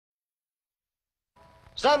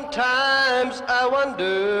Sometimes I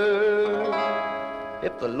wonder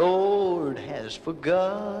if the Lord has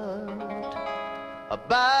forgot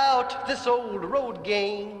about this old road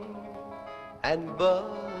game and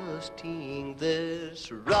busting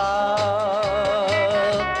this rock.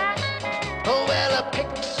 Oh, well,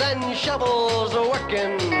 picks and shovels are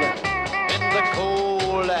working in the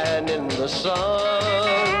cold and in the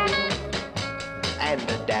sun, and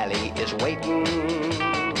the Dally is waiting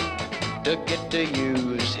to get to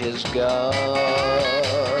use his gun.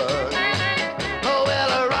 Oh,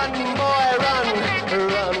 well, run, boy,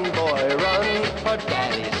 run, boy, run, or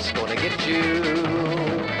Daddy's gonna get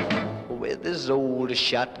you with his old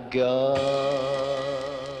shotgun.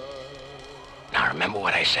 Now remember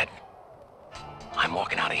what I said. I'm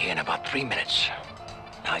walking out of here in about 3 minutes.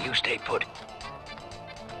 Now you stay put.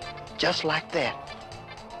 Just like that.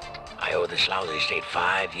 I owe this lousy state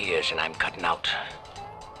 5 years and I'm cutting out.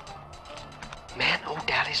 Man, old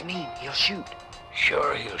Dally's mean. He'll shoot.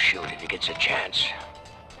 Sure, he'll shoot if he gets a chance.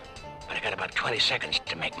 But I got about 20 seconds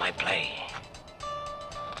to make my play.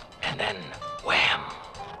 And then, wham!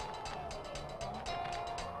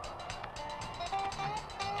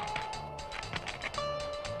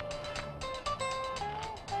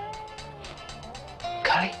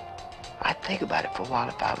 Cully, I'd think about it for a while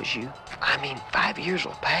if I was you. I mean, 5 years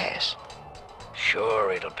will pass.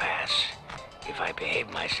 Sure, it'll pass. If I behave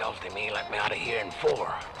myself, they may let me out of here in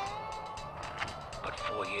 4. But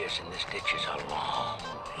 4 years in this ditch is a long,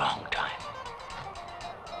 long time.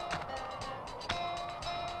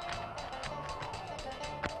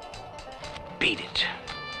 Beat it.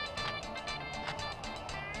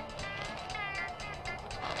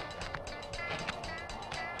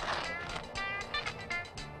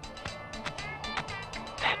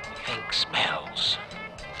 That thing smells.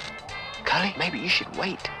 Cully, maybe you should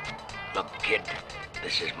wait. Look, kid,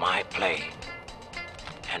 this is my play,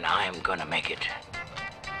 and I'm gonna make it.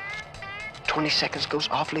 20 seconds goes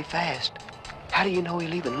awfully fast. How do you know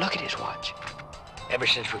he'll even look at his watch? Ever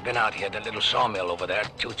since we've been out here, that little sawmill over there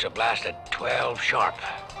toots a blast at 12 sharp.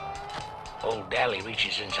 Old Dally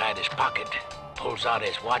reaches inside his pocket, pulls out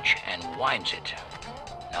his watch, and winds it.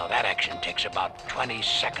 Now that action takes about 20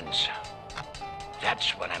 seconds.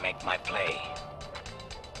 That's when I make my play.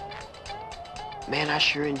 Man, I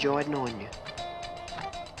sure enjoyed knowing you.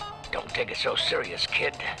 Don't take it so serious,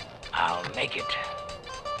 kid. I'll make it.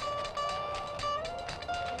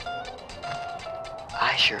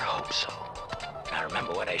 I sure hope so. Now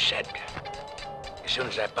remember what I said. As soon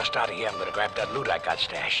as I bust out of here, I'm gonna grab that loot I got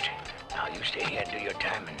stashed. Now you stay here and do your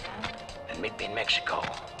time and meet me in Mexico.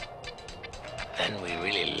 Then we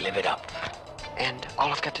really live it up. And all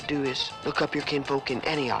I've got to do is look up your kinfolk in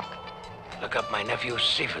Antioch. Look up my nephew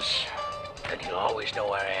Cephas. Then he'll always know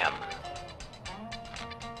where I am.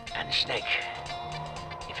 And Snake,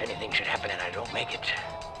 if anything should happen and I don't make it,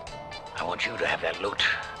 I want you to have that loot.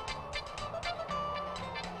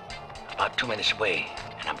 About 2 minutes away,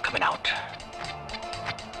 and I'm coming out.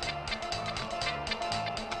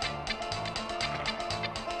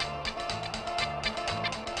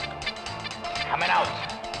 Coming out.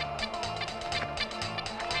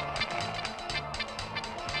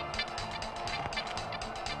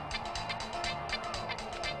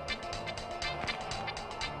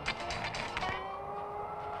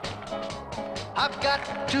 I've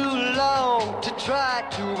got too long to try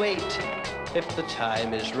to wait. If the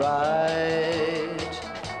time is right,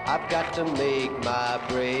 I've got to make my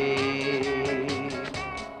break.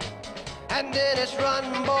 And then it's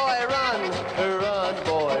run, boy, run,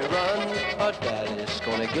 boy, run, or Daddy's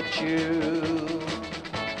gonna get you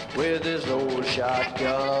with his old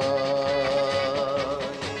shotgun.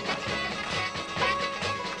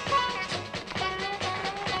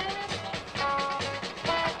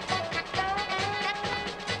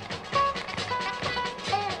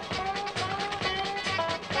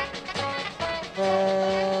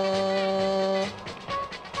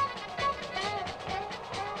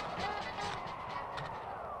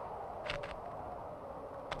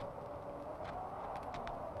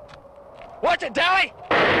 What's it, Dally?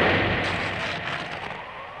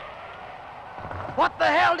 What the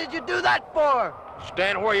hell did you do that for?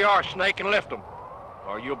 Stand where you are, Snake, and lift them,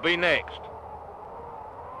 or you'll be next.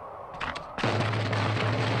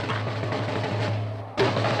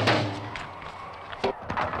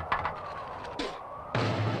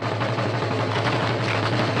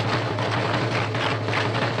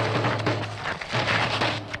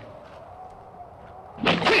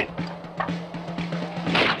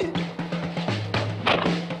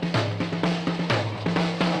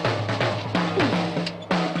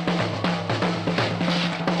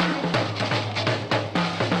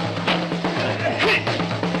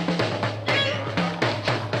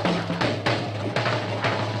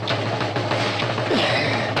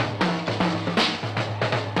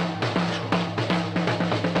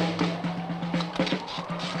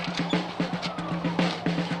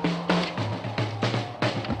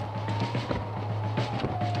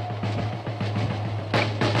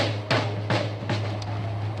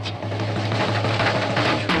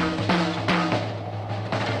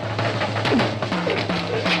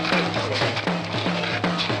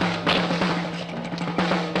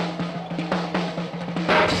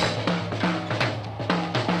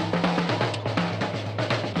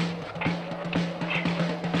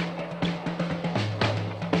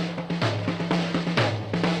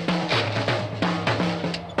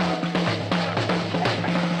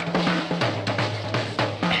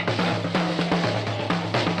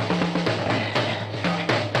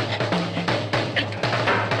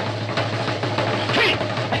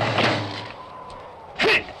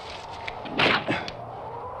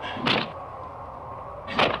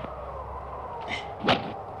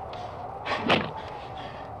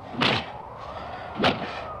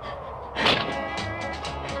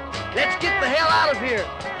 Let's get the hell out of here.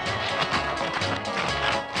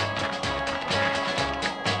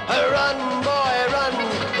 Run, boy, run,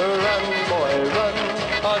 boy, run.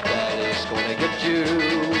 Our daddy's gonna get you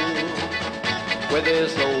with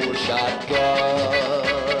his old shotgun.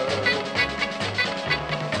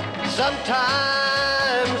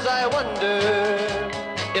 Sometimes I wonder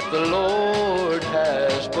if the Lord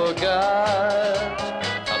has forgot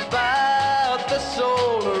about this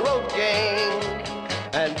old road gang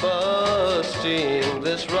and busting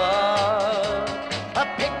this rock.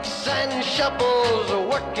 Picks and shovels are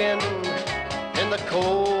working in the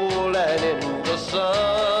cold and in the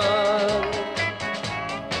sun,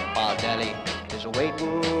 while Daddy is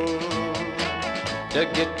waiting to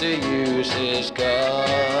get to use his gun.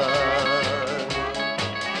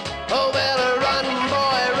 Oh, well, run,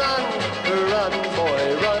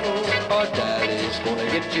 boy, run, or Daddy's gonna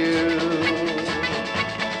get you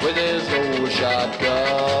with his old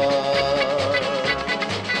shotgun.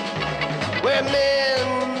 We're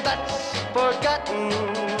men that's forgotten,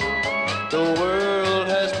 the world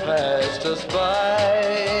has passed us by,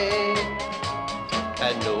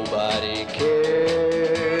 and nobody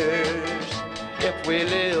cares if we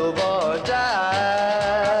live or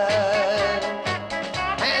die.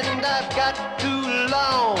 And I've got too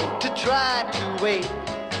long to try to wait.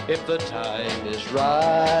 If the time is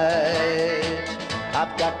right,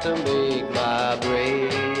 I've got to make my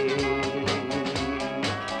break.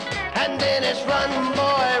 And then it's run,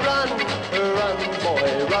 boy, run,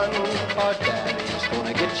 or Daddy's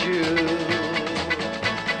gonna get you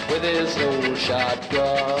with his old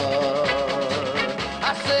shotgun.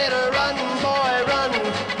 I said run, boy,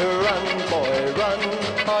 run,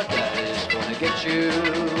 or Daddy's gonna get you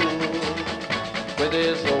with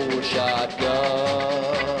his old shotgun.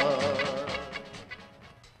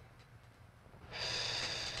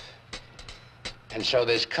 And so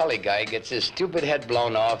this Cully guy gets his stupid head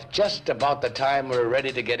blown off just about the time we're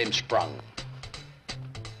ready to get him sprung.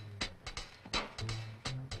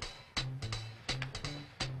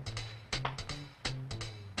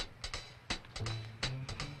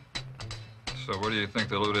 So where do you think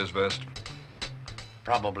the loot is, Vest?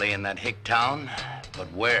 Probably in that hick town,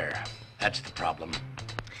 but where? That's the problem.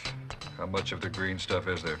 How much of the green stuff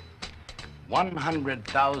is there?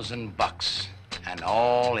 $100,000, and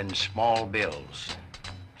all in small bills.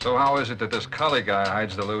 So how is it that this Cully guy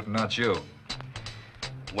hides the loot and not you?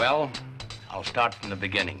 Well, I'll start from the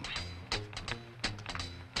beginning.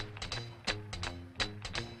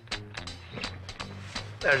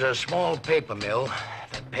 There's a small paper mill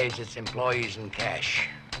that pays its employees in cash.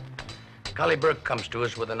 Cully Burke comes to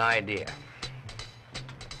us with an idea.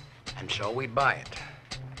 And so we buy it.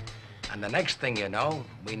 And the next thing you know,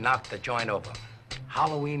 we knock the joint over.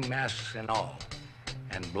 Halloween masks and all.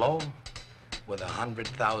 And blow with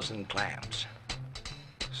 100,000 clams.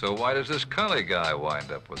 So why does this Cully guy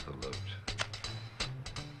wind up with the loot?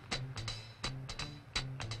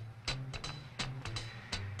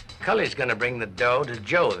 Cully's gonna bring the dough to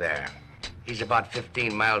Joe there. He's about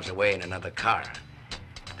 15 miles away in another car.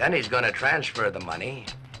 Then he's gonna transfer the money,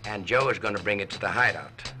 and Joe is gonna bring it to the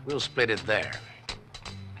hideout. We'll split it there.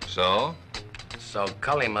 So? So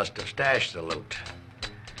Cully must have stashed the loot.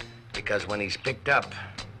 Because when he's picked up,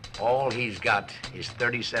 all he's got is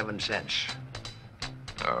 37 cents.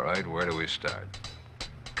 All right, where do we start?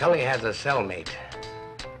 Cully has a cellmate.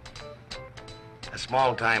 A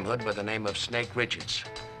small-time hood by the name of Snake Richards.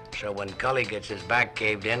 So when Cully gets his back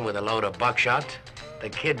caved in with a load of buckshot, the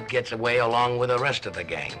kid gets away along with the rest of the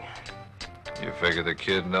gang. You figure the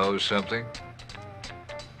kid knows something?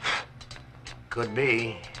 Could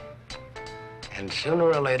be. And sooner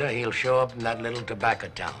or later, he'll show up in that little tobacco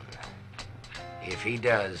town. If he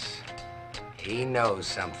does, he knows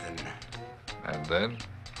something. And then?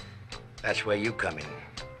 That's where you come in.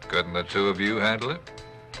 Couldn't the two of you handle it?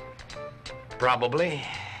 Probably.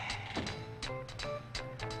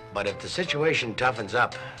 But if the situation toughens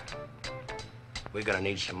up, we're gonna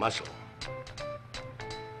need some muscle.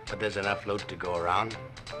 But there's enough loot to go around.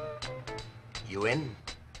 You in?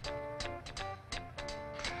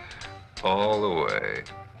 All the way.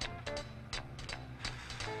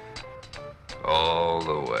 All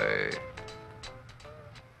the way.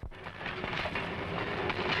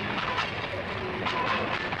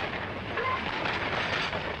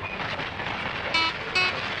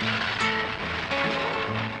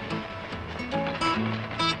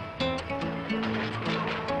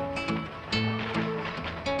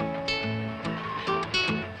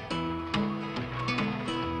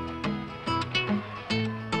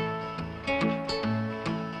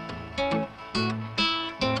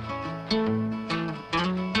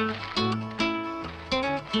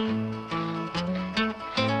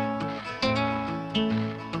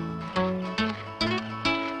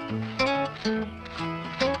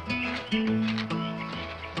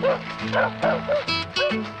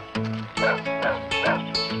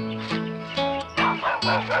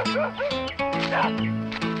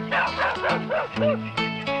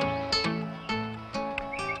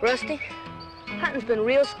 Rusty, hunting's been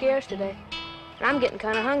real scarce today, and I'm getting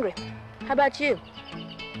kind of hungry. How about you?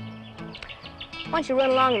 Why don't you run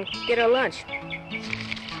along and get our lunch?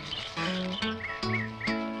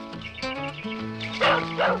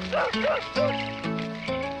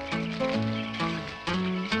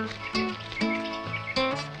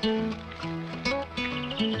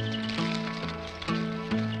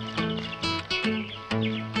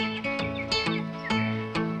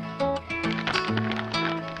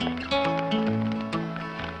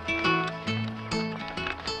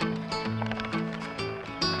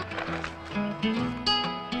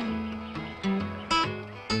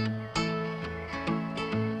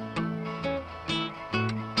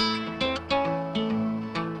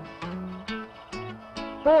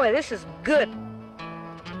 Boy, this is good.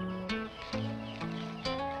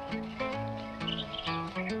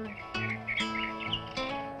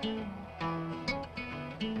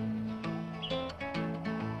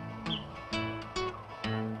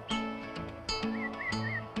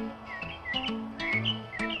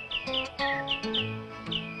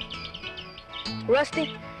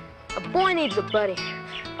 Rusty, a boy needs a buddy.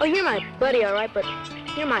 Oh, you're my buddy, all right, but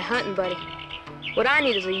you're my hunting buddy. What I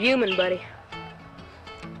need is a human buddy.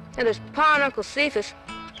 And there's Pa and Uncle Cephas,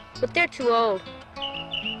 but they're too old.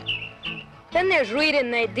 Then there's Rita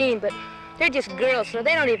and Nadine, but they're just girls, so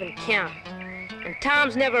they don't even count. And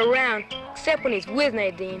Tom's never around, except when he's with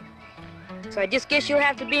Nadine. So I just guess you'll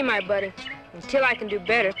have to be my buddy, until I can do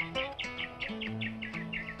better.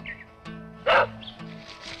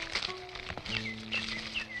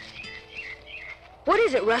 What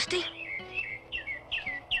is it, Rusty?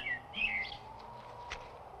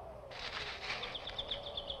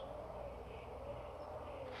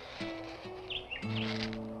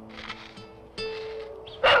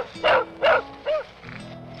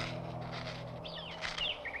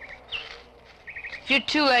 If you're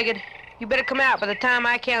two-legged, you better come out by the time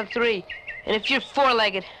I count 3. And if you're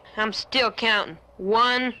four-legged, I'm still counting.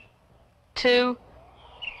 1, 2.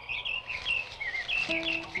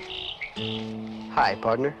 Hi,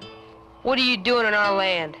 partner. What are you doing on our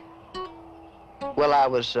land? Well, I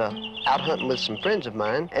was out hunting with some friends of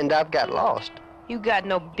mine, and I've got lost. You got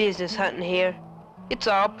no business hunting here. It's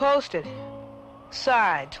all posted.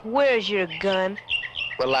 Besides, where's your gun?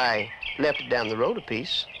 Well, I left it down the road a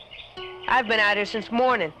piece. I've been out here since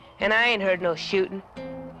morning, and I ain't heard no shooting.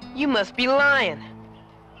 You must be lying.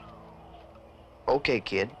 Okay,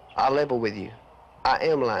 kid, I'll level with you. I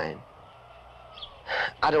am lying.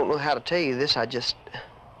 I don't know how to tell you this.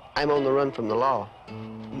 I'm on the run from the law.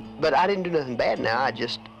 But I didn't do nothing bad now. I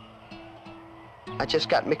just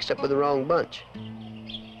got mixed up with the wrong bunch.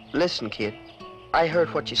 Listen, kid, I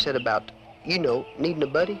heard what you said about, needing a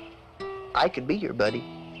buddy. I could be your buddy.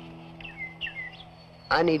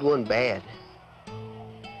 I need one bad.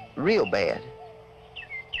 Real bad.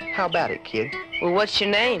 How about it, kid? Well, what's your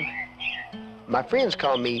name? My friends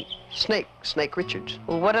call me Snake Richards.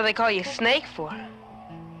 Well, what do they call you Snake for?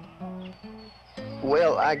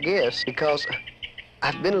 Well, I guess because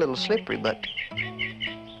I've been a little slippery, but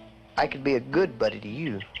I could be a good buddy to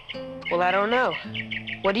you. Well, I don't know.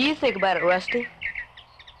 What do you think about it, Rusty?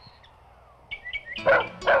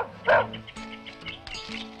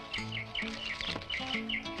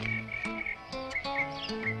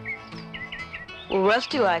 Well,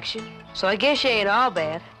 Rusty likes you, so I guess you ain't all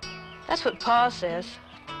bad. That's what Pa says.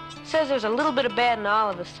 Says there's a little bit of bad in all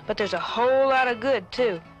of us, but there's a whole lot of good,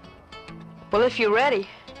 too. Well, if you're ready,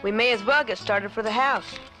 we may as well get started for the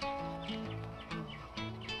house.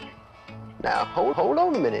 Now, hold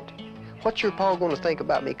on a minute. What's your pa gonna think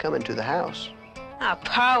about me coming to the house? Ah,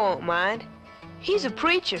 Pa won't mind. He's a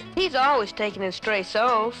preacher. He's always taking in stray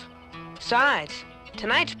souls. Besides,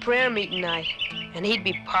 tonight's prayer meeting night, and he'd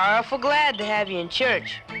be powerful glad to have you in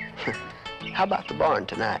church. How about the barn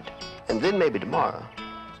tonight? And then maybe tomorrow.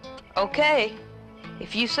 Okay,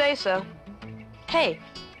 if you say so. Hey,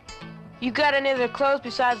 you got any other clothes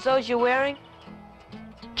besides those you're wearing?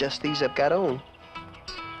 Just these I've got on.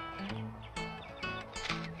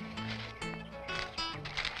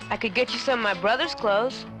 I could get you some of my brother's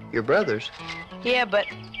clothes. Your brother's? Yeah, but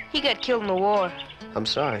he got killed in the war. I'm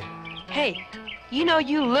sorry. Hey, you know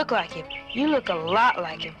you look like him. You look a lot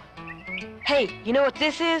like him. Hey, you know what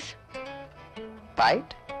this is?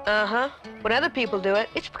 Fight? Uh-huh. When other people do it,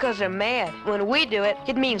 it's because they're mad. When we do it,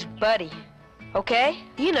 it means buddy. Okay?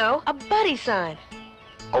 You know, a buddy sign.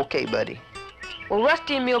 Okay, buddy. Well,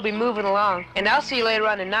 Rusty and me will be moving along, and I'll see you later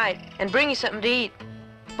on tonight and bring you something to eat.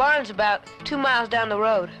 Barn's about 2 miles down the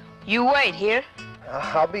road. You wait here.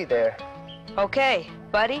 I'll be there. Okay,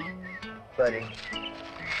 buddy. Buddy.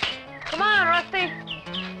 Come on, Rusty.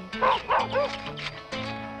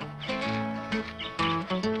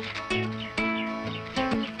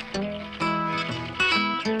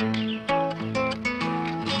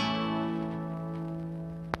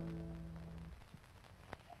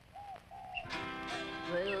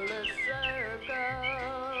 Will the circle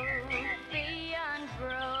be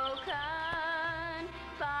unbroken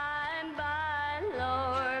by and by,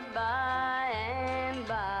 Lord, by and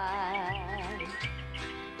by?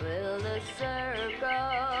 Will the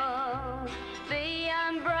circle be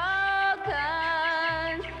unbroken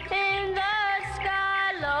in the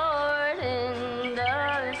sky, Lord, in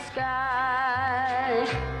the sky?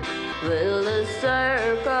 Will the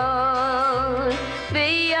circle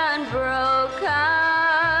be unbroken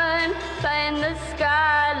in the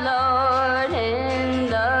sky, Lord, in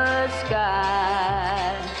the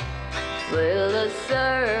sky? Will the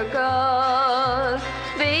circle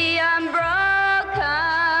be unbroken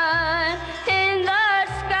in the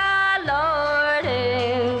sky, Lord,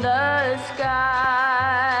 in the sky?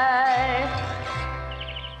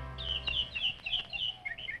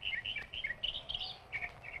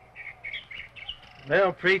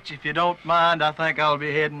 Well, Preach, if you don't mind, I think I'll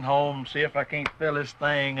be heading home, see if I can't fill this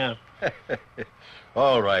thing up.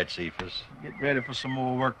 All right, Cephas. Get ready for some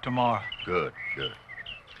more work tomorrow. Good, good.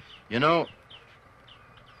 You know,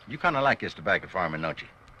 you kind of like this tobacco farming, don't you?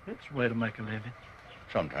 It's a way to make a living.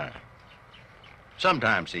 Sometimes.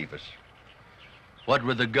 Sometimes, Cephas. What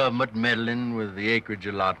with the government meddling with the acreage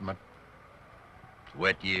allotment, the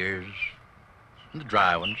wet years, and the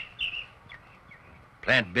dry ones,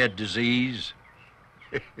 plant bed disease,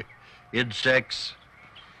 insects,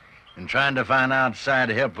 and trying to find outside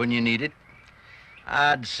help when you need it,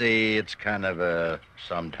 I'd say it's kind of a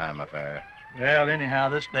sometime affair. Well, anyhow,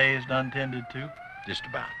 this day is done tended to. Just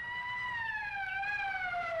about.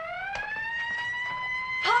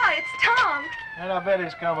 Pa, it's Tom. And I bet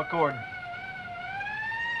he's come according.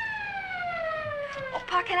 Oh,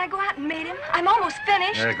 Pa, can I go out and meet him? I'm almost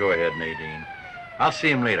finished. Yeah, go ahead, Nadine. I'll see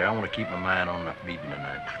him later. I want to keep my mind on the meeting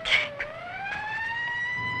tonight. Okay.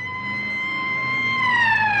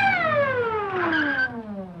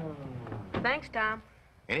 Thanks, Tom.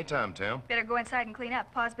 Anytime, Tim. Better go inside and clean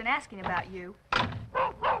up. Pa's been asking about you.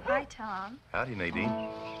 Hi, Tom. Howdy, Nadine.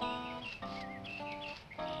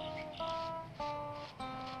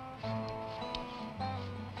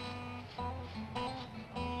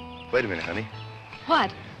 Wait a minute, honey.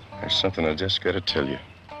 What? There's something I just got to tell you.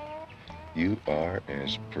 You are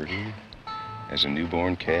as pretty as a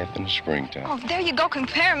newborn calf in the springtime. Oh, there you go,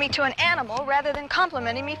 comparing me to an animal rather than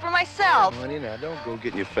complimenting me for myself. Honey, now don't go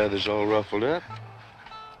getting your feathers all ruffled up.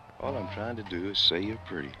 All I'm trying to do is say you're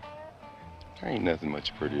pretty. There ain't nothing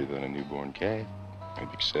much prettier than a newborn calf,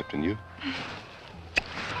 maybe excepting you.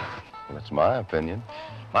 Well, that's my opinion.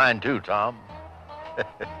 Mine too, Tom.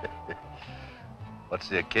 What's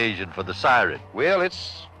the occasion for the siren? Well,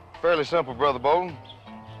 it's fairly simple, Brother Bolton.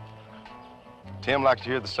 Tim likes to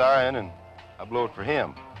hear the siren, and I blow it for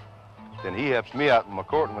him. Then he helps me out in my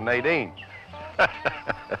courting with Nadine.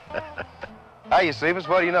 Hiya, Cephas.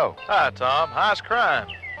 What do you know? Hi, Tom. How's crime?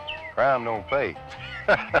 Crime don't pay.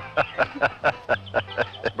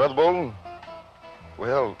 Brother Bolton,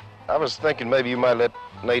 well, I was thinking maybe you might let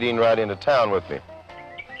Nadine ride into town with me.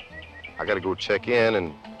 I got to go check in,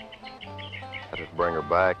 and I just bring her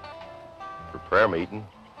back for prayer meeting.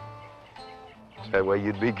 That way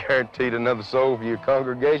you'd be guaranteed another soul for your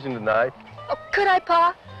congregation tonight. Oh, could I,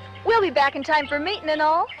 Pa? We'll be back in time for meeting and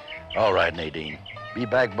all. All right, Nadine. Be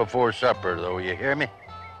back before supper, though, you hear me?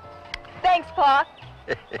 Thanks, Pa.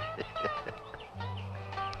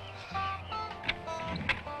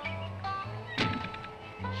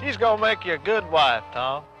 She's gonna make you a good wife,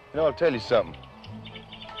 Tom. You know, I'll tell you something.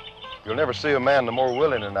 You'll never see a man no more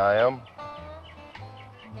willing than I am.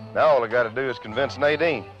 Now all I got to do is convince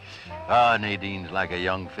Nadine. Ah, Nadine's like a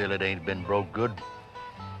young filly that ain't been broke good.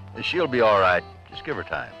 She'll be all right. Just give her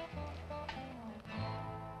time.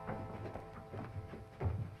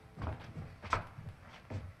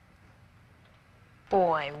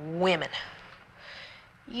 Boy, women.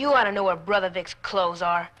 You ought to know where Brother Vic's clothes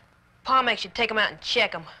are. Pa makes you take them out and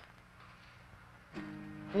check them.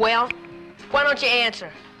 Well, why don't you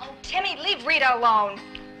answer? Oh, Timmy, leave Rita alone.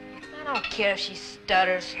 I don't care if she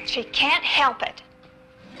stutters. She can't help it.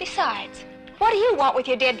 Besides, what do you want with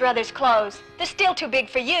your dead brother's clothes? They're still too big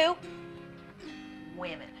for you.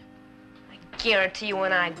 Women. I guarantee you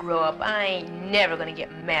when I grow up, I ain't never gonna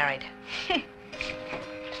get married. Hey,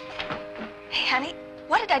 honey,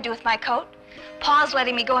 what did I do with my coat? Pa's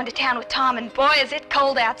letting me go into town with Tom, and boy, is it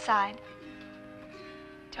cold outside.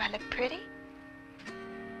 Do I look pretty?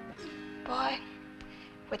 Boy,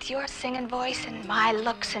 with your singing voice and my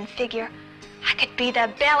looks and figure, I could be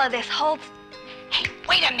the belle of this whole... Hey,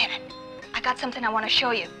 wait a minute. I got something I want to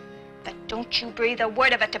show you. But don't you breathe a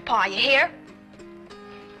word of it to Pa, you hear?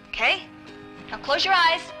 Okay? Now close your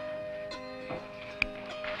eyes.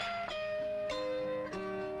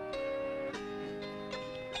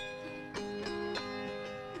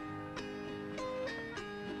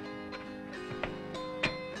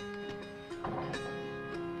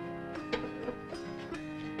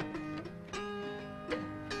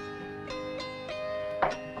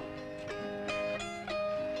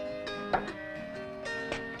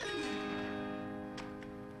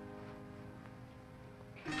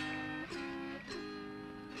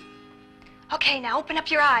 Okay, now open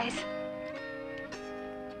up your eyes.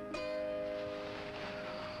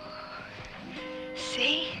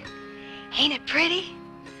 See? Ain't it pretty?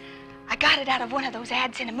 I got it out of one of those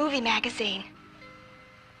ads in a movie magazine.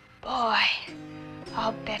 Boy,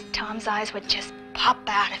 I'll bet Tom's eyes would just pop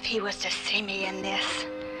out if he was to see me in this.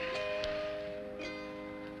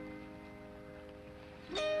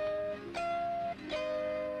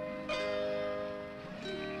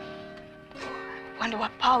 Wonder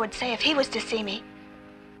what Pa would say if he was to see me.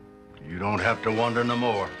 You don't have to wonder no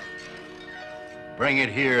more. Bring it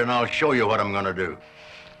here and I'll show you what I'm gonna do.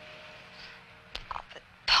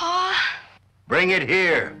 Pa? Bring it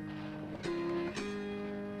here.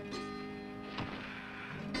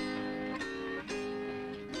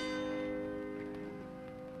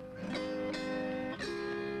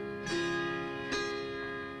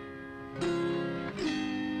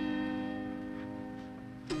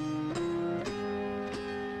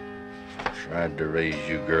 Tried to raise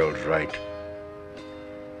you girls right.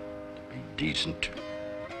 Be decent.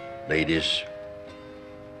 Ladies.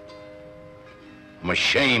 I'm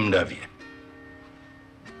ashamed of you.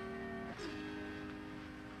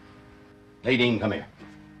 Nadine, come here.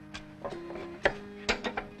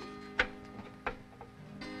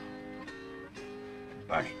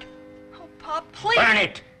 Burn it. Oh, Pa, please. Burn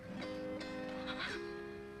it!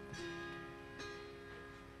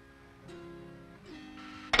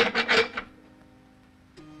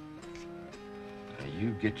 You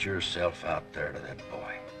get yourself out there to that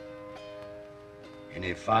boy. And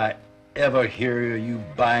if I ever hear you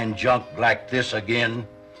buying junk like this again,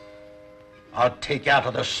 I'll take you out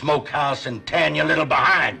of the smokehouse and tan your little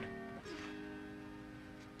behind.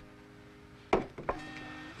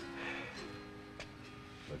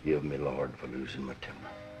 Forgive me, Lord, for losing my temper.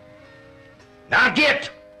 Now get!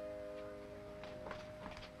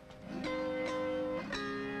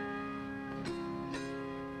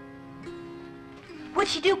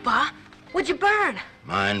 What'd you do, Pa? What'd you burn?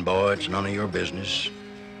 Mine, boy, it's none of your business.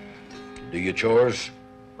 Do your chores.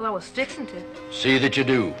 Well, I was fixing to. See that you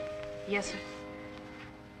do. Yes, sir.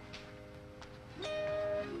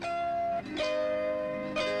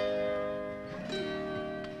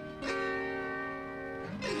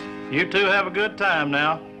 You two have a good time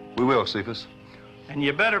now. We will, Cephas. And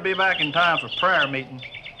you better be back in time for prayer meeting.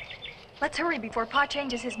 Let's hurry before Pa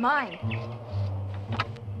changes his mind.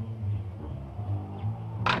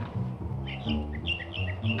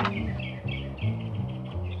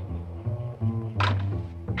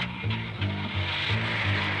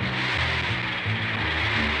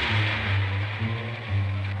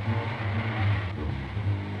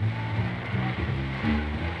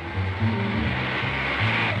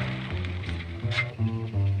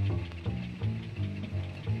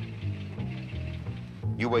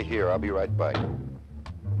 You wait here. I'll be right back.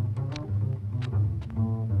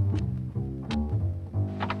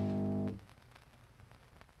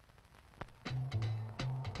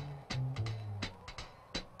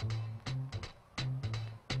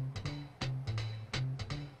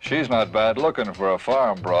 She's not bad looking for a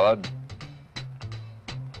farm broad.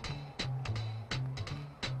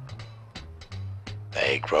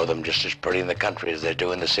 They grow them just as pretty in the country as they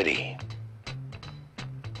do in the city.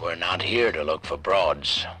 We're not here to look for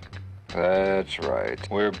broads. That's right.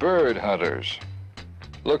 We're bird hunters,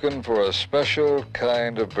 looking for a special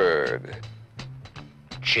kind of bird.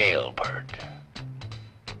 Jailbird.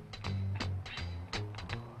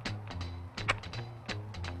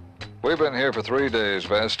 We've been here for 3 days,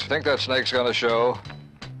 Vest. Think that snake's gonna show?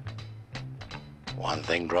 One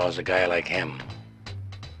thing draws a guy like him.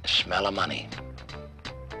 The smell of money.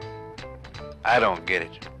 I don't get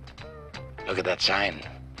it. Look at that sign.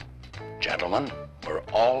 Gentlemen, we're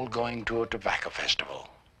all going to a tobacco festival.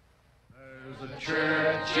 There's a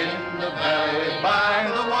church in the valley by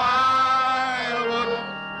the wildwood.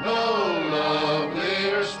 No love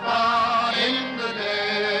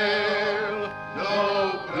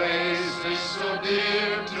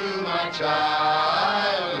dear to my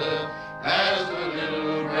childhood as the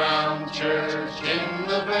little brown church in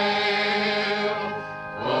the vale.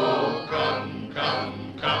 Oh, come,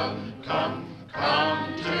 come, come, come,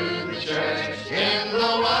 come to the church in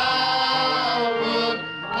the wildwood.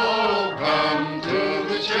 Oh, come to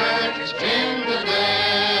the church in the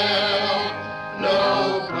dale.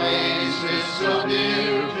 No place is so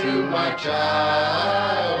dear to my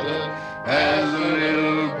childhood as the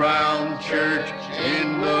little brown church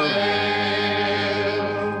in the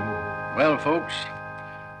vale. Well, folks,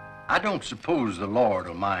 I don't suppose the Lord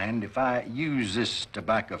will mind if I use this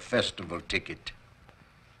tobacco festival ticket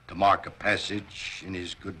to mark a passage in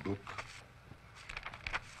his good book.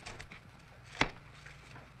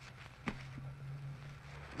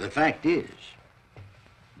 The fact is,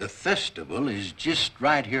 the festival is just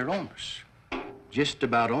right here on us, just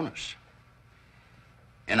about on us.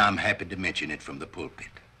 And I'm happy to mention it from the pulpit.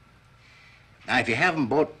 Now, if you haven't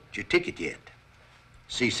bought your ticket yet,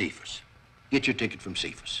 see Cephas. Get your ticket from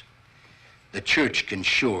Cephas. The church can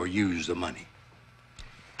sure use the money.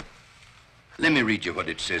 Let me read you what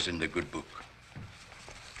it says in the good book.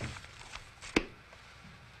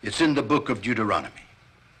 It's in the book of Deuteronomy,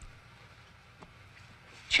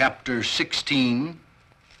 chapter 16,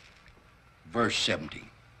 verse 17.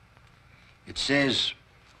 It says,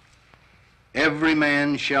 every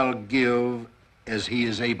man shall give as he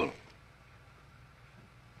is able,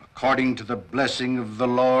 according to the blessing of the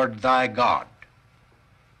Lord thy God,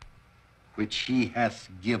 which he hath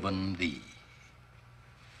given thee.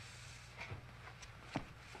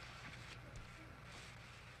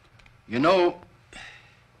 You know,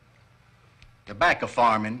 tobacco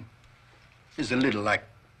farming is a little like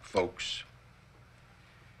folks.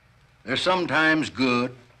 They're sometimes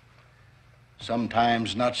good,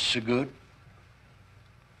 sometimes not so good,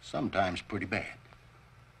 sometimes pretty bad.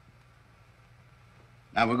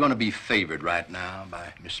 Now, we're going to be favored right now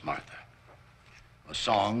by Miss Martha. A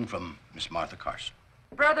song from Miss Martha Carson.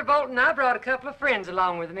 Brother Bolton, I brought a couple of friends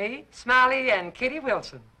along with me, Smiley and Kitty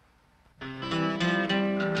Wilson.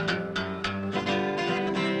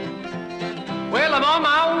 Well, I'm on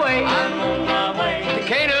my way. I'm on my way to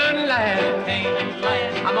Canaan land. Canaan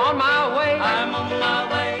land. I'm on my way. I'm on my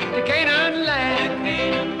way to Canaan land.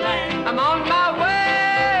 Canaan land. I'm on my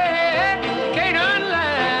way to Canaan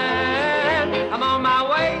land. I'm on my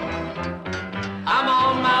way. I'm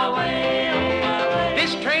on my way. On my way.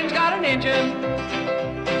 This train's got an engine,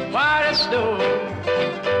 white as snow.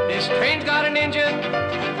 This train's got an engine,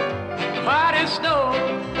 white as snow.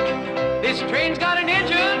 This train's got an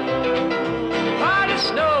engine, white as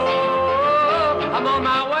snow. I'm on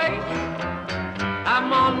my way.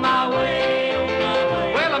 I'm on my way.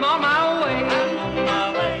 Well, I'm on my way. I'm on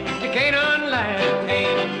my way to Canaan land.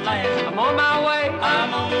 Canaan land. I'm on my way.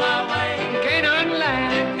 I'm on my way to Canaan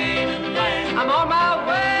land. Canaan land. I'm on my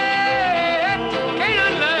way to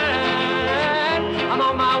Canaan land. I'm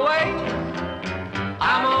on my way.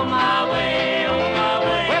 I'm on my way. On my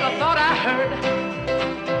way. Well, I thought I heard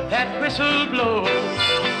that whistle blow.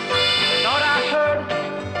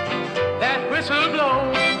 Whistle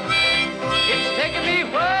blow. It's taking me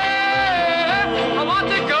where I want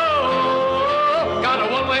to go. Got a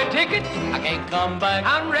one-way ticket. I can't come back.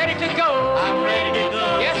 I'm ready to go. I'm ready to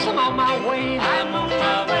go. Yes, I'm on my way. I'm on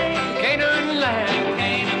my way. Canaan land.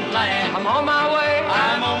 Canaan land. I'm on my way.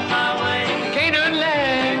 I'm on my way. Canaan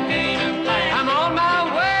land. Canaan land. I'm on my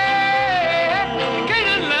way.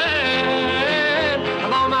 Canaan land.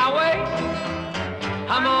 I'm on my way.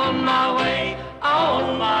 I'm on my way.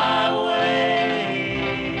 On my way.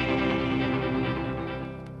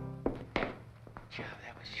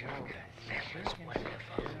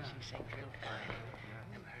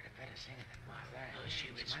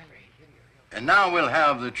 And now we'll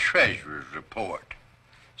have the treasurer's report.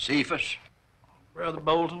 Cephas? Brother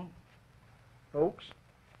Bolton, folks,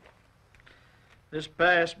 this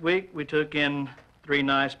past week we took in 3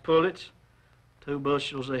 nice pullets, 2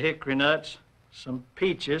 bushels of hickory nuts, some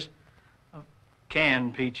peaches,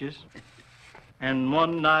 canned peaches, and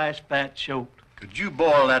 1 nice fat shoat. Could you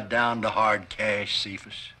boil that down to hard cash,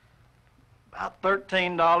 Cephas? About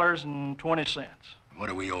 $13.20. What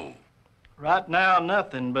do we owe? Right now,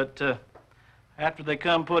 nothing, but after they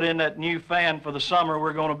come put in that new fan for the summer,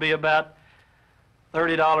 we're going to be about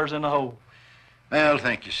 $30 in the hole. Well,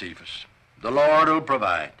 thank you, Cephas. The Lord will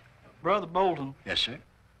provide. Brother Bolton. Yes, sir?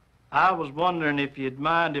 I was wondering if you'd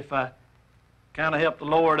mind if I kind of helped the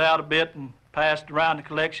Lord out a bit and passed around the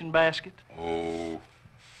collection basket. Oh,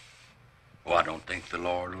 I don't think the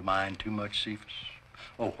Lord will mind too much, Cephas.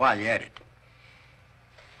 Oh, while you're at it,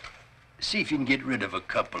 see if you can get rid of a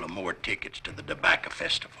couple of more tickets to the tobacco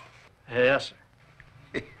festival. Yes, sir.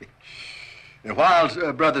 And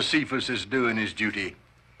while Brother Cephas is doing his duty,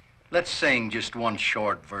 let's sing just one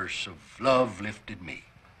short verse of Love Lifted Me.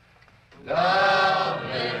 Love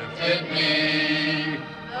lifted me,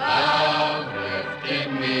 love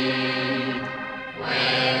lifted me,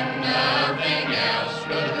 when nothing else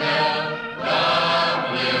could help.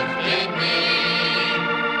 Love lifted me,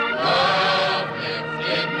 love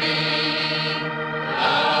lifted me,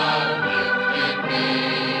 love lifted me,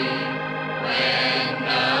 when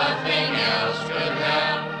nothing else could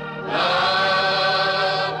help.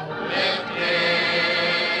 Love lifted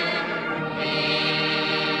me.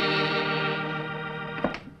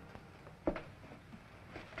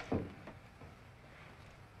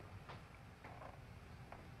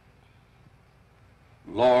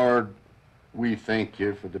 Lord, we thank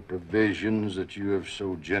you for the provisions that you have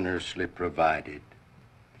so generously provided.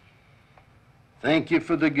 Thank you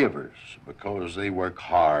for the givers, because they work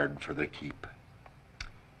hard for the keep.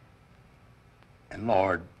 And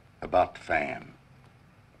Lord, about the fan.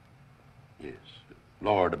 Yes,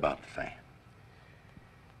 Lord, about the fan.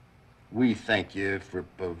 We thank you for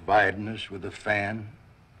providing us with a fan.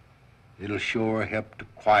 It'll sure help to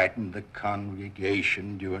quieten the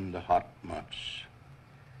congregation during the hot months.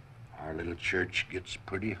 Our little church gets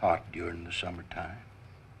pretty hot during the summertime.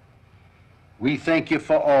 We thank you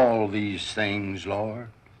for all these things, Lord.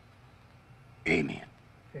 Amen.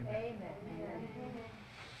 Amen.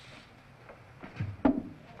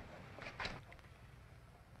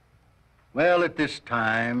 Well, at this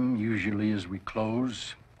time, usually as we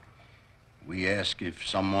close, we ask if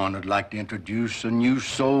someone would like to introduce a new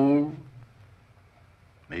soul,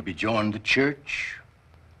 maybe join the church,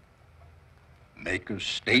 make a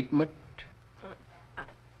statement.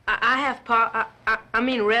 I have, Pa. I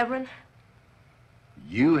mean, Reverend.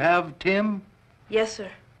 You have, Tim? Yes, sir.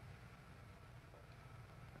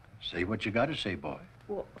 Say what you got to say, boy.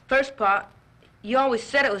 Well, first, Pa, you always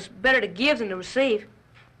said it was better to give than to receive.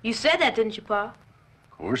 You said that, didn't you, Pa?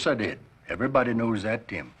 Of course I did. Everybody knows that,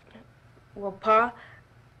 Tim. Well, Pa,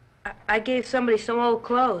 I gave somebody some old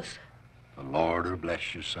clothes. The Lord will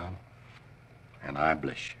bless you, son. And I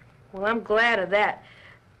bless you. Well, I'm glad of that,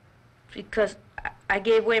 because I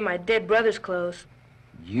gave away my dead brother's clothes.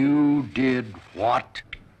 You did what?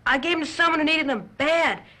 I gave them to someone who needed them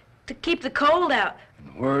bad, to keep the cold out.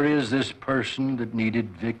 And where is this person that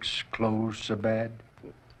needed Vic's clothes so bad?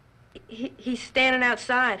 He's standing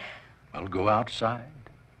outside. Well, go outside.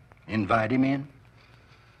 Invite him in.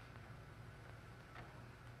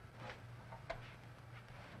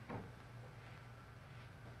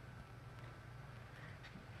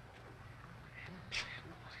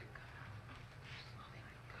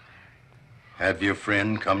 Have your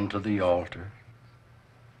friend come to the altar.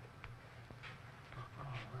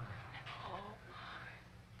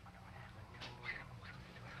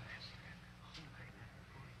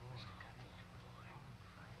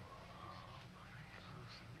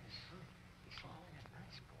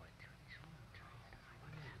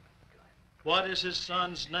 What is his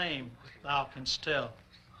son's name, thou canst tell?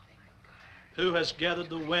 Who has gathered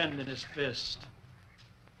the wind in his fist?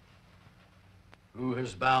 Who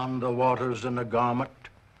has bound the waters in a garment?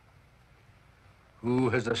 Who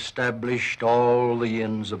has established all the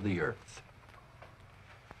ends of the earth?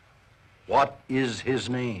 What is his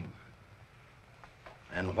name?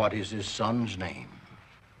 And what is his son's name,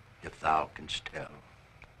 if thou canst tell?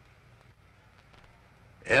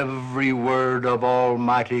 Every word of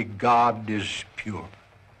Almighty God is pure.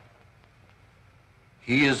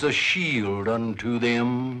 He is a shield unto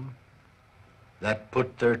them that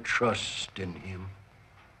put their trust in him.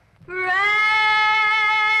 Precious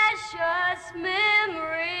memories,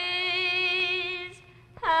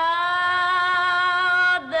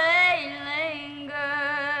 how they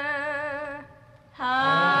linger,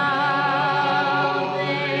 how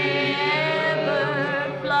they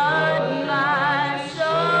ever flood my soul.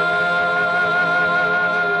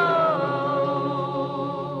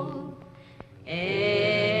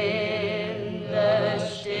 In the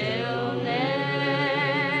stillness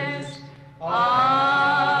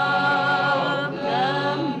of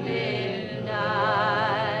the midnight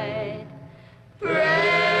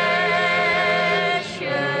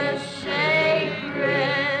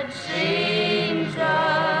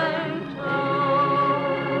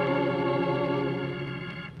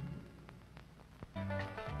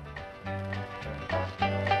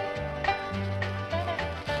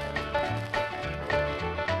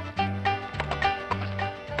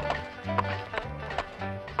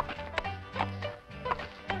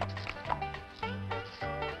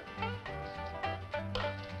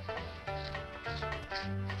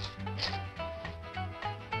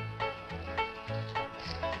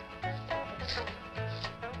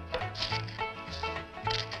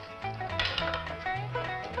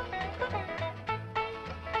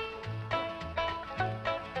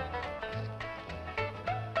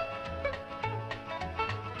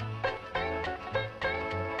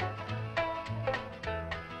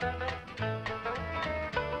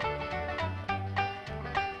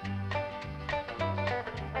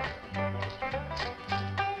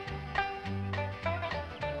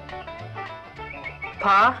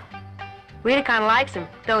Pa, Rita kind of likes him,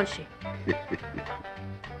 don't she?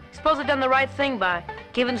 Suppose I've done the right thing by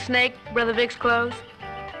giving Snake Brother Vic's clothes?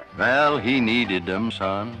 Well, he needed them,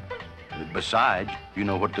 son. Besides, you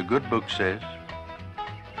know what the good book says.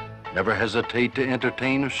 Never hesitate to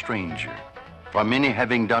entertain a stranger. For many,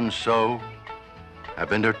 having done so,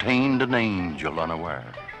 have entertained an angel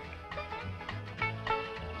unaware.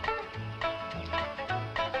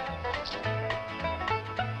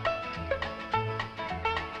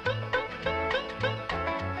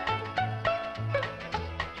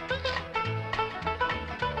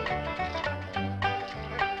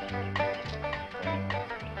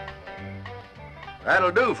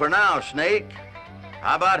 That'll do for now, Snake.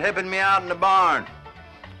 How about helping me out in the barn?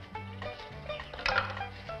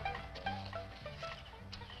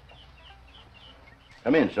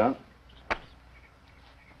 Come in, son.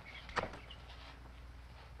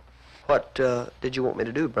 What did you want me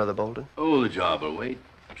to do, Brother Bolton? Oh, the job will wait.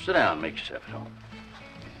 Sit down and make yourself at home.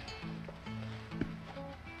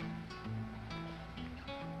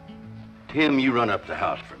 Tim, you run up the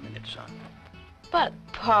house for a minute, son. But,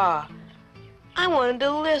 Pa, I wanted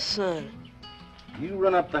to listen. You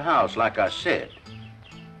run up the house like I said.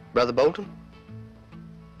 Brother Bolton,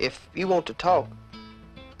 if you want to talk,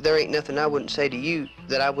 there ain't nothing I wouldn't say to you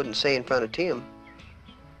that I wouldn't say in front of Tim.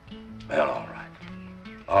 Well, all right.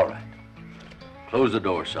 All right. Close the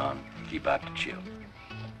door, son. Keep out the chill.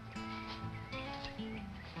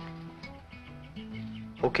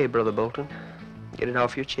 Okay, Brother Bolton. Get it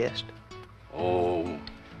off your chest. Oh,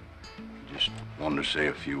 just wanted to say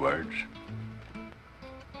a few words.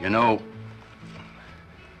 You know,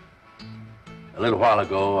 a little while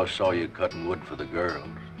ago, I saw you cutting wood for the girls.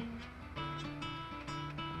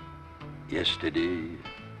 Yesterday,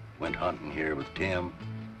 went hunting here with Tim.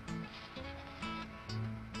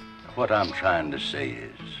 What I'm trying to say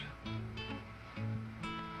is,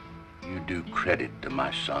 you do credit to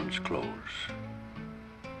my son's clothes.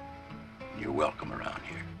 You're welcome around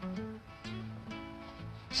here.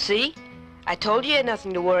 See? I told you you had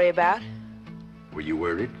nothing to worry about. Were you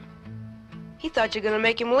worried? He thought you were gonna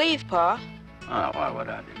make him leave, Pa. Ah, why would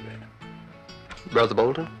I do that? Brother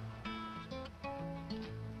Bolton,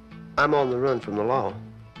 I'm on the run from the law.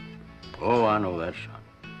 Oh, I know that,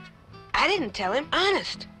 son. I didn't tell him,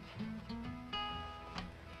 honest.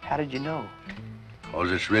 How did you know?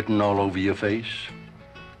 'Cause it's written all over your face.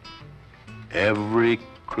 Every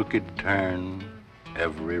crooked turn,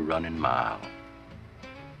 every running mile.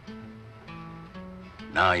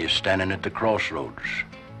 Now you're standing at the crossroads.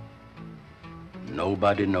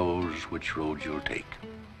 Nobody knows which road you'll take.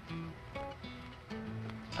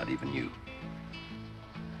 Not even you.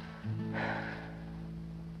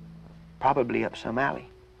 Probably up some alley.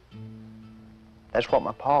 That's what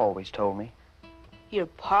my pa always told me. Your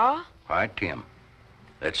Pa? All right, Tim.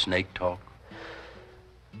 Let Snake talk.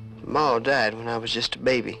 Ma died when I was just a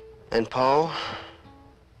baby. And Pa,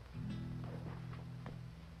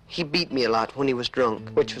 he beat me a lot when he was drunk,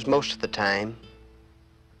 which was most of the time.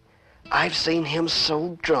 I've seen him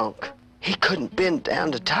so drunk, he couldn't bend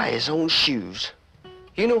down to tie his own shoes.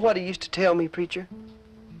 You know what he used to tell me, preacher?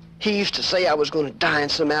 He used to say I was going to die in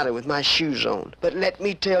some alley with my shoes on. But let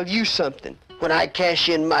me tell you something. When I cash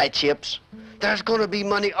in my chips, there's going to be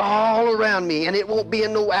money all around me, and it won't be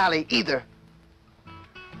in no alley either.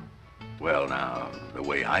 Well, now, the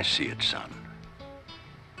way I see it, son,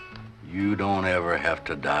 you don't ever have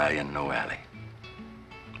to die in no alley.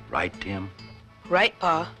 Right, Tim? Right,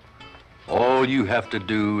 Pa. All you have to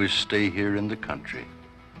do is stay here in the country,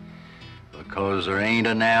 because there ain't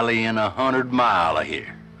an alley in 100 miles of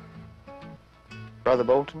here. Brother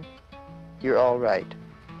Bolton, you're all right.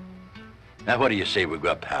 Now, what do you say we go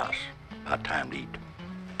up the house? About time to eat.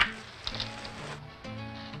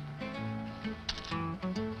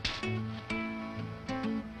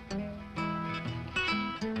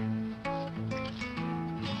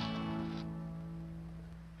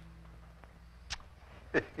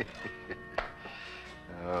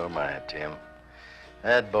 Oh, my, Tim.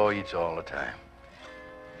 That boy eats all the time.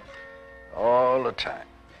 All the time.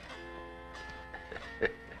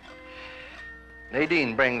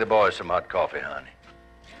 Nadine, bring the boys some hot coffee, honey.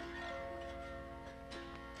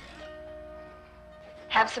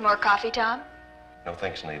 Have some more coffee, Tom? No,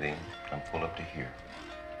 thanks, Nadine. I'm full up to here.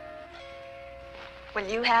 Will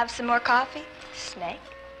you have some more coffee, Snake?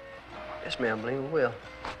 Yes, ma'am, I believe we will.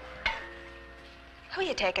 Who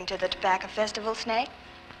you taking to the tobacco festival, Snake?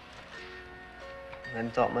 I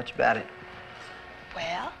hadn't thought much about it.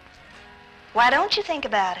 Well, why don't you think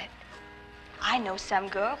about it? I know some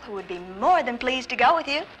girl who would be more than pleased to go with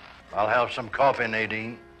you. I'll have some coffee,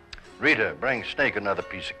 Nadine. Rita, bring Snake another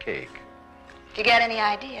piece of cake. If you get any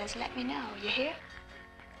ideas, let me know. You hear?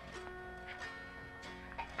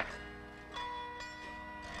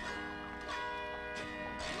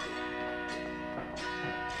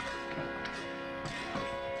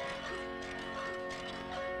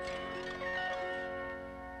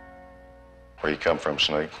 Where you come from,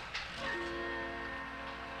 Snake?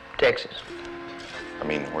 Texas. I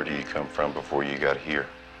mean, where do you come from before you got here?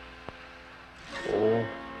 Oh,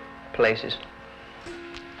 places.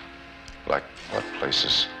 Like what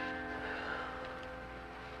places?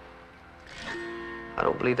 I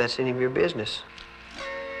don't believe that's any of your business.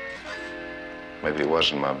 Maybe it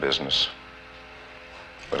wasn't my business.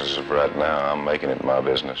 But as of right now, I'm making it my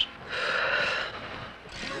business.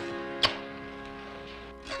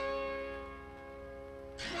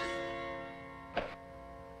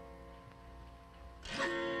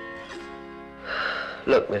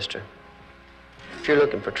 Look, mister, if you're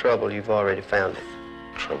looking for trouble, you've already found it.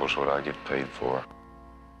 Trouble's what I get paid for.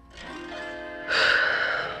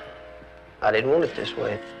 I didn't want it this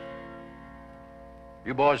way.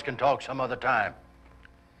 You boys can talk some other time.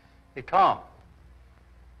 Hey, Tom,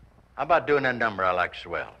 how about doing that number I like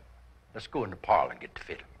so well? Let's go in the parlor and get the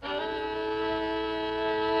fiddle.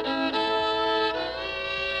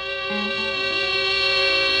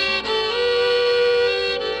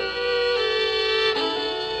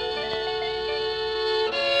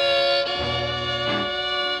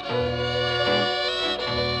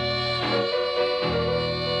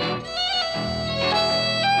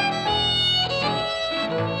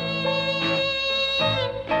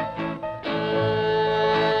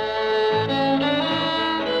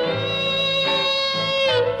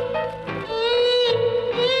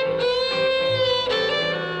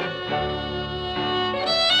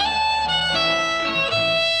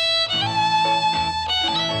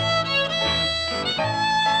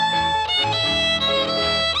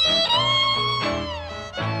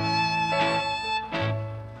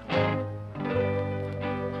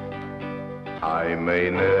 I may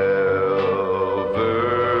never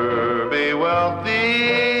be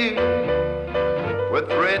wealthy with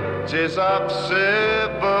riches of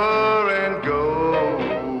silver and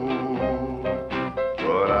gold,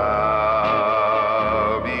 but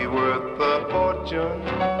I'll be worth a fortune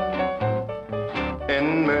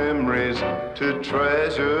in memories to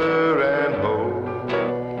treasure and hold.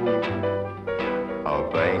 A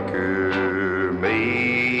banker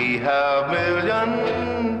may have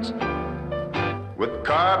millions with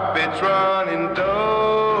carpets running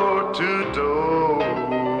door to door,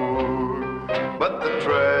 but the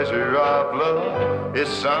treasure of love is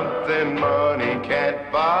something money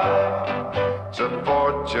can't buy. It's a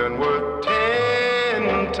fortune worth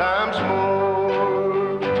 10 times more.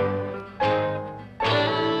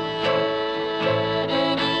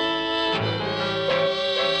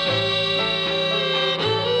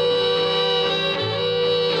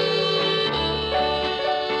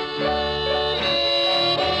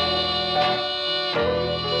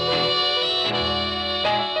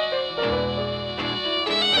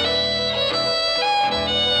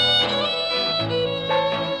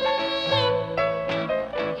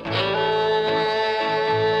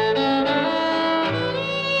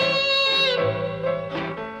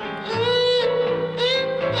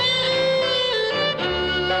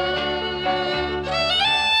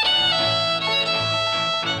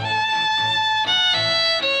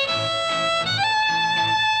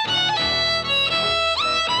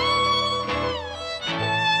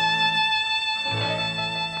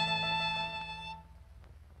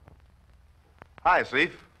 Hi,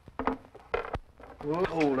 Cephas.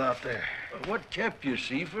 Hold out there. What kept you,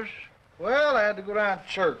 Cephas? Well, I had to go down to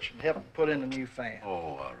church and help put in a new fan.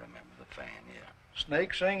 Oh, I remember the fan, yeah.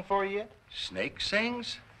 Snake sing for you yet? Snake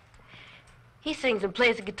sings? He sings and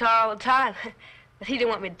plays the guitar all the time, but he didn't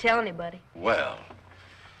want me to tell anybody. Well,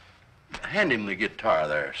 hand him the guitar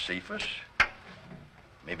there, Cephas.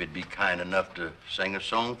 Maybe it'd be kind enough to sing a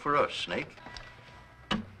song for us, Snake.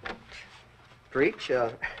 Preach,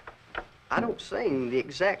 I don't sing the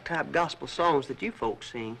exact type gospel songs that you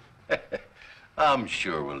folks sing. I'm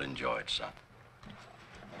sure we'll enjoy it, son.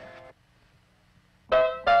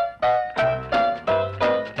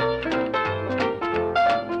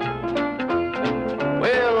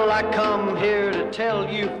 I come here to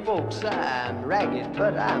tell you folks I'm ragged,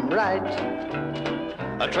 but I'm right.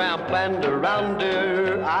 A tramp and a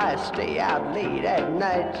rounder, I stay out late at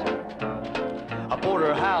night. A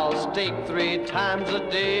porterhouse steak 3 times a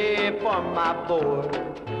day for my board.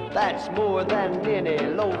 That's more than any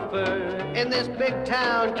loafer in this big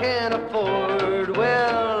town can afford.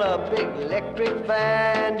 Well, a big electric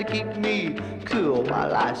fan to keep me cool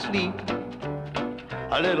while I sleep.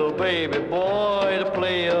 A little baby boy to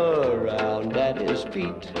play around at his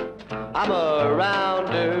feet. I'm a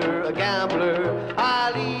rounder, a gambler,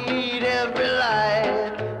 I lead every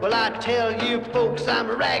life. Well, I tell you folks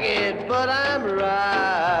I'm ragged, but I'm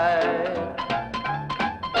right.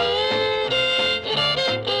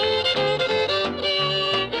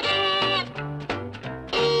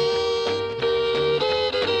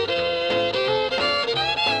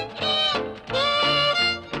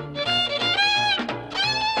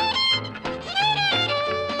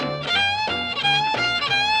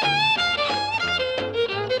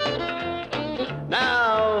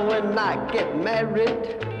 When I get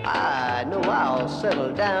married, I know I'll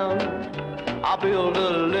settle down. I'll build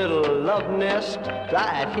a little love nest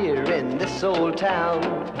right here in this old town.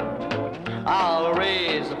 I'll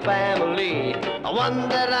raise a family, one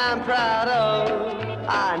that I'm proud of.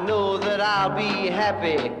 I know that I'll be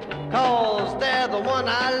happy, 'cause they're the one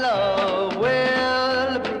I love.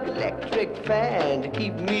 Well, a big electric fan to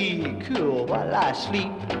keep me cool while I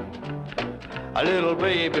sleep. A little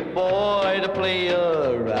baby boy to play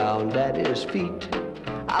around at his feet.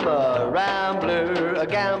 I'm a rambler, a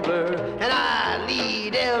gambler, and I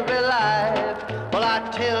lead every life. Well, I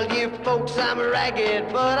tell you folks I'm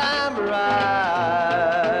ragged, but I'm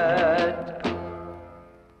right.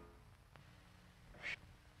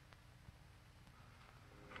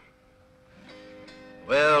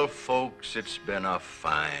 Well, folks, it's been a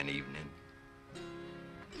fine evening.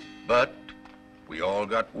 But we all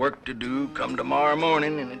got work to do come tomorrow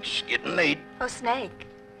morning, and it's getting late. Oh, Snake,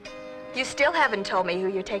 you still haven't told me who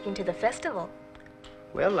you're taking to the festival.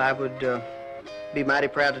 Well, I would be mighty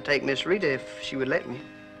proud to take Miss Rita if she would let me.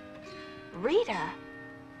 Rita?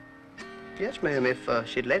 Yes, ma'am, if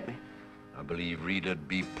she'd let me. I believe Rita'd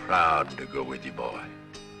be proud to go with you, boy.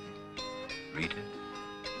 Rita?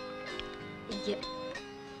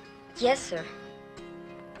 Yes, sir.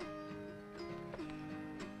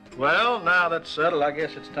 Well, now that's settled, I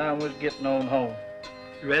guess it's time we was getting on home.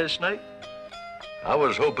 You ready, Snake? I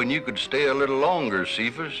was hoping you could stay a little longer,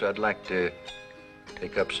 Cephas. I'd like to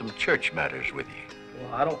take up some church matters with you.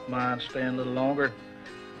 Well, I don't mind staying a little longer.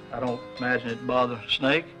 I don't imagine it'd bother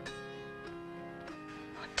Snake.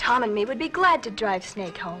 Tom and me would be glad to drive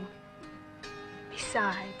Snake home.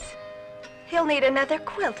 Besides, he'll need another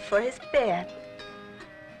quilt for his bed.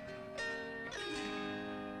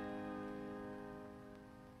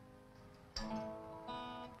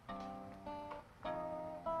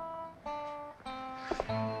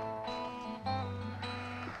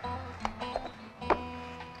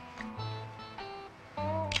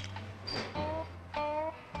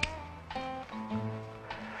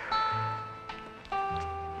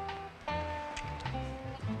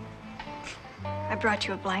 I brought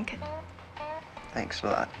you a blanket. Thanks a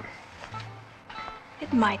lot.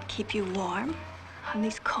 It might keep you warm on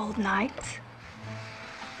these cold nights.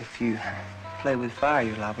 If you play with fire,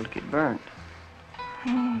 you're liable to get burned.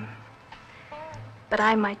 But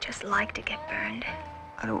I might just like to get burned.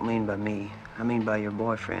 I don't mean by me. I mean by your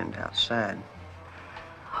boyfriend outside.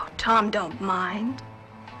 Oh, Tom don't mind.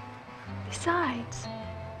 Besides,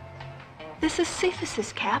 this is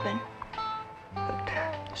Cephas's cabin. But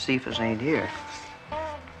Cephas ain't here.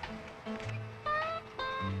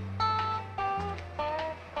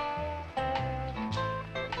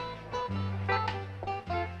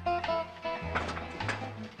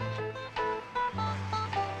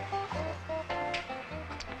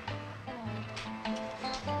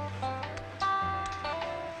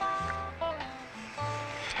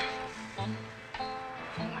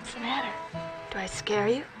 What's the matter? Do I scare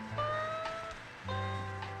you?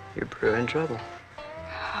 You're brewing trouble.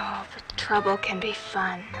 Oh, but trouble can be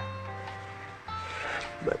fun.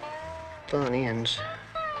 But fun ends.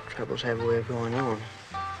 Troubles have a way of going on.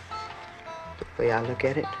 The way I look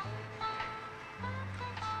at it,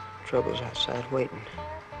 trouble's outside waiting.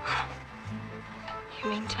 You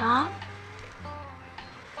mean Tom?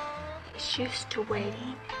 He's used to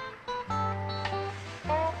waiting.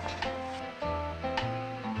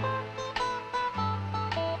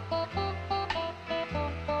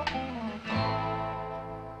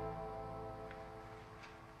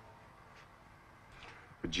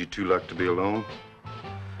 Would you two like to be alone?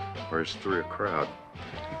 Or is 3 a crowd?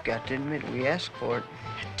 Got to admit, we asked for it.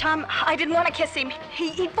 Tom, I didn't want to kiss him.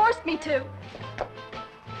 He forced me to.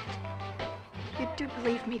 You do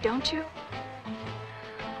believe me, don't you?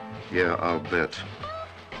 Yeah, I'll bet.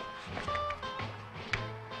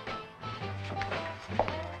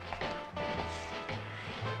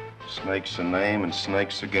 Snake's a name and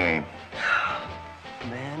snake's a game.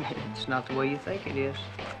 Man, it's not the way you think it is.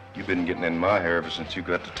 You've been getting in my hair ever since you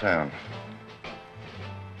got to town.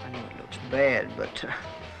 I know it looks bad, but...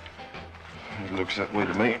 It looks that way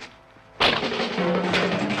to me.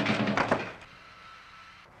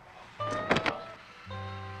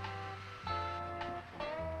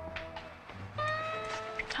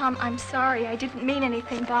 Tom, I'm sorry. I didn't mean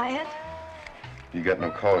anything by it. You got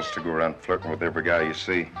no cause to go around flirting with every guy you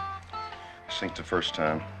see. This ain't the first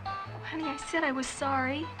time. Honey, I said I was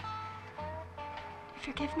sorry. You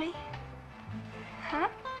forgive me? Huh?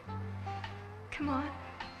 Come on.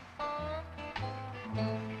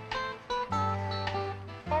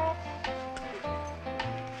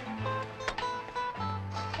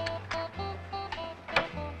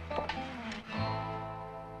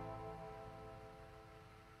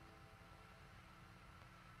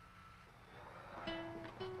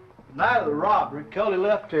 The night of the robbery, Cully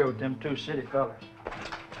left here with them two city fellas.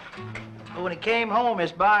 But when he came home,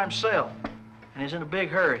 he's by himself, and he's in a big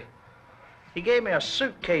hurry. He gave me a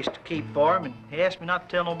suitcase to keep for him, and he asked me not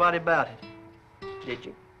to tell nobody about it. Did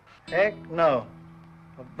you? Heck no.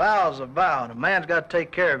 A vow's a vow, and a man's got to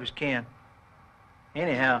take care of his kin.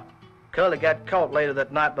 Anyhow, Cully got caught later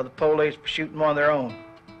that night by the police for shooting one of their own.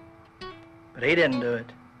 But he didn't do it.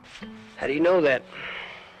 How do you know that?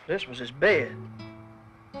 This was his bed.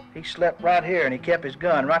 He slept right here, and he kept his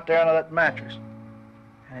gun right there under that mattress.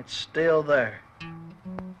 And it's still there.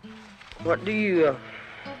 What do you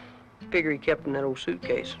figure he kept in that old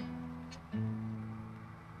suitcase?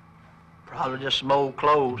 Probably just some old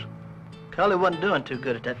clothes. Cully wasn't doing too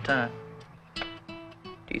good at that time. Do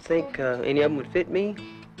you think any of them would fit me?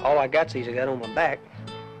 All I got's these I got on my back.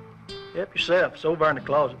 Help yourself. It's over in the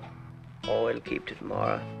closet. Oh, it'll keep till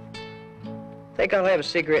tomorrow. Think I'll have a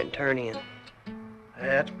cigarette and turn in. Yeah,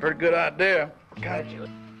 that's a pretty good idea. Kind of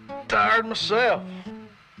tired myself.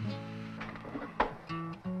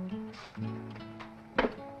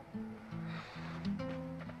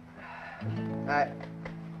 All right.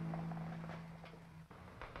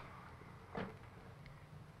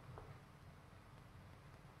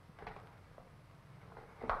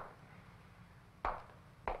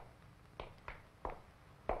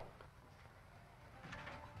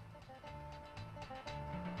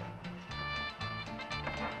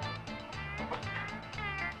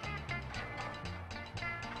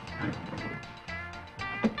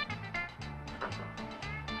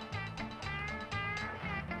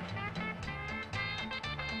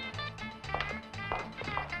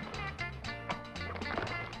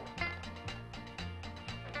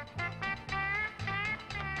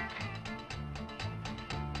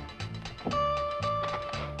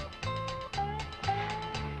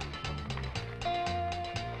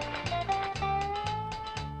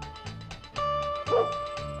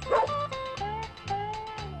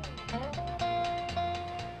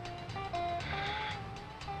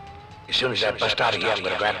 As soon as I bust out of here, I'm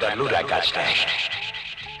gonna grab that loot I got stashed.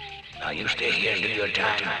 Now you stay here and do your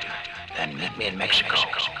time, then meet me in Mexico.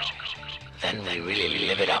 Then we really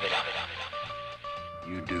live it up.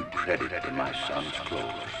 You do credit to my son's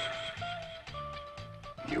clothes.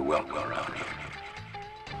 You're welcome around here.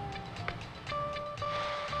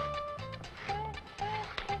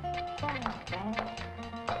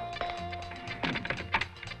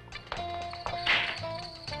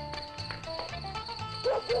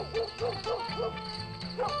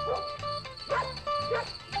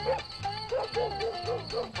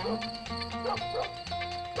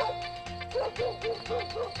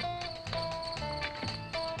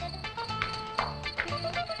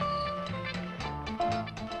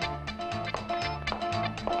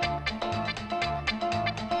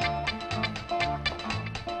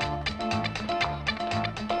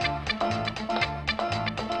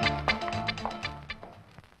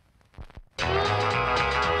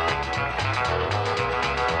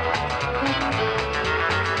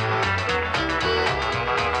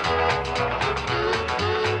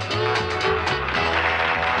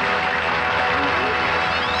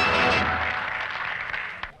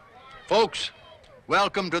 Folks,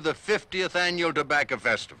 welcome to the 50th Annual Tobacco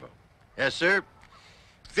Festival. Yes, sir.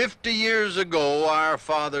 50 years ago, our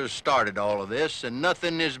fathers started all of this, and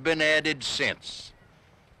nothing has been added since,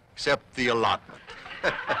 except the allotment.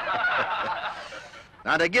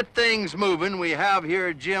 Now, to get things moving, we have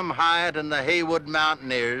here Jim Hyatt and the Haywood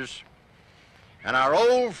Mountaineers, and our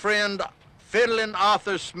old friend, fiddling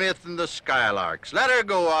Arthur Smith and the Skylarks. Let her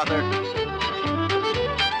go, Arthur.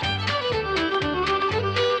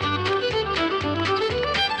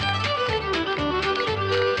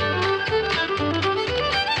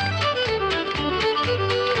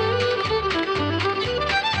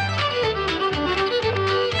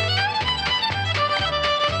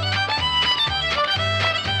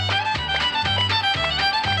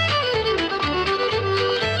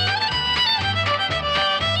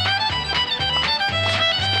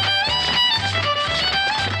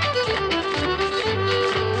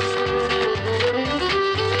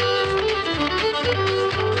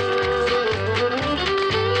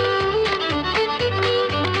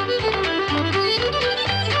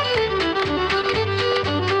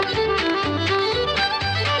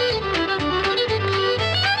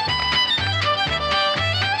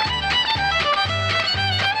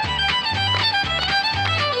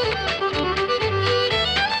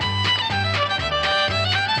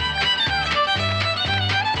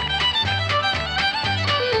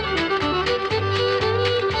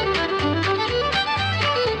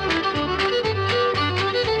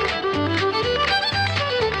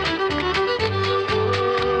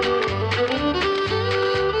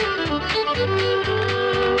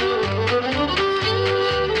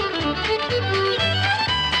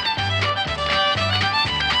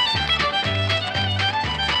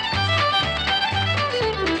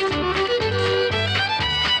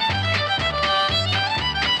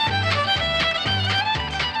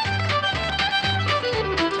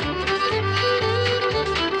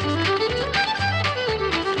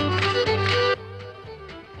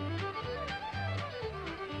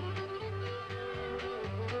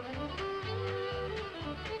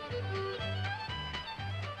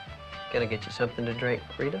 Can I get you something to drink,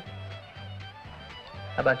 Rita?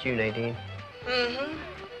 How about you, Nadine? Mm-hmm.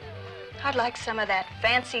 I'd like some of that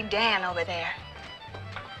fancy Dan over there.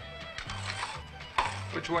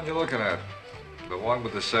 Which one you looking at? The one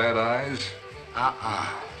with the sad eyes?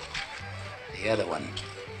 The other one.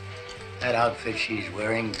 That outfit she's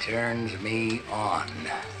wearing turns me on.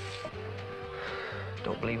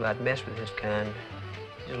 Don't believe I'd mess with this kind.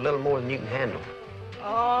 He's a little more than you can handle.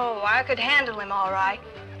 Oh, I could handle him all right,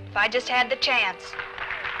 if I just had the chance.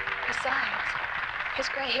 Besides, his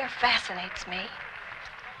gray hair fascinates me.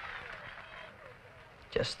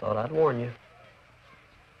 Just thought I'd warn you.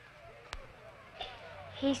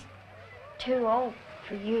 He's too old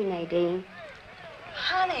for you, Nadine.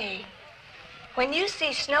 Honey, when you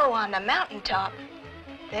see snow on the mountaintop,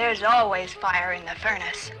 there's always fire in the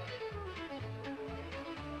furnace.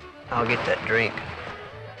 I'll get that drink.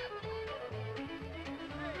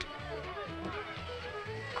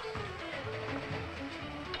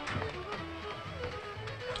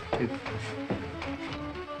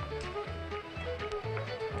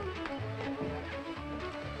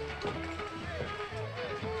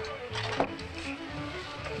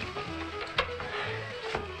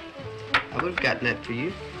 I would have gotten that for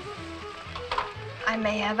you. I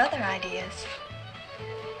may have other ideas.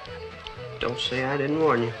 Don't say I didn't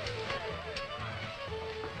warn you.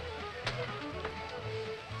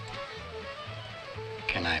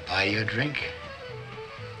 Can I buy you a drink?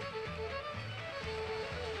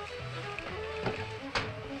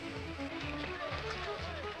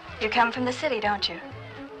 You come from the city, don't you?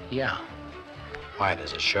 Yeah. Why,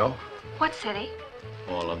 there's a show? What city?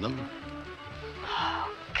 All of them.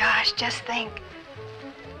 Oh, gosh, just think.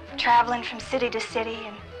 Traveling from city to city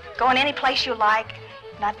and going any place you like,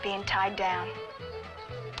 not being tied down.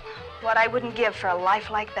 What I wouldn't give for a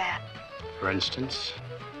life like that. For instance?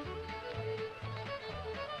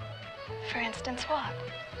 For instance, what?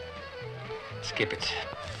 Skip it.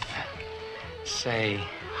 Say,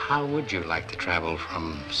 how would you like to travel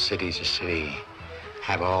from city to city?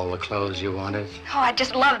 Have all the clothes you wanted? Oh, I'd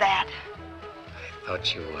just love that. I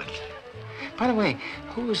thought you would. By the way,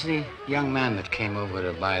 who was the young man that came over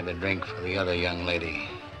to buy the drink for the other young lady?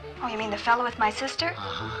 Oh, you mean the fellow with my sister?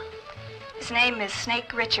 Uh-huh. His name is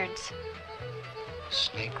Snake Richards.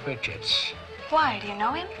 Snake Richards. Why, do you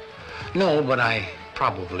know him? No, but I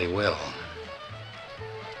probably will.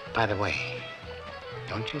 By the way,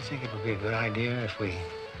 don't you think it would be a good idea if we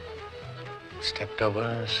stepped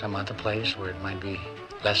over some other place where it might be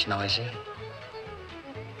less noisy?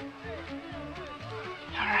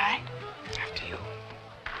 All right. After you.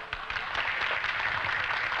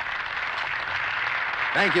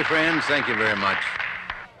 Thank you, friends. Thank you very much.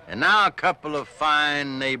 And now a couple of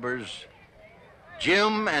fine neighbors,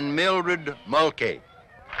 Jim and Mildred Mulcahy.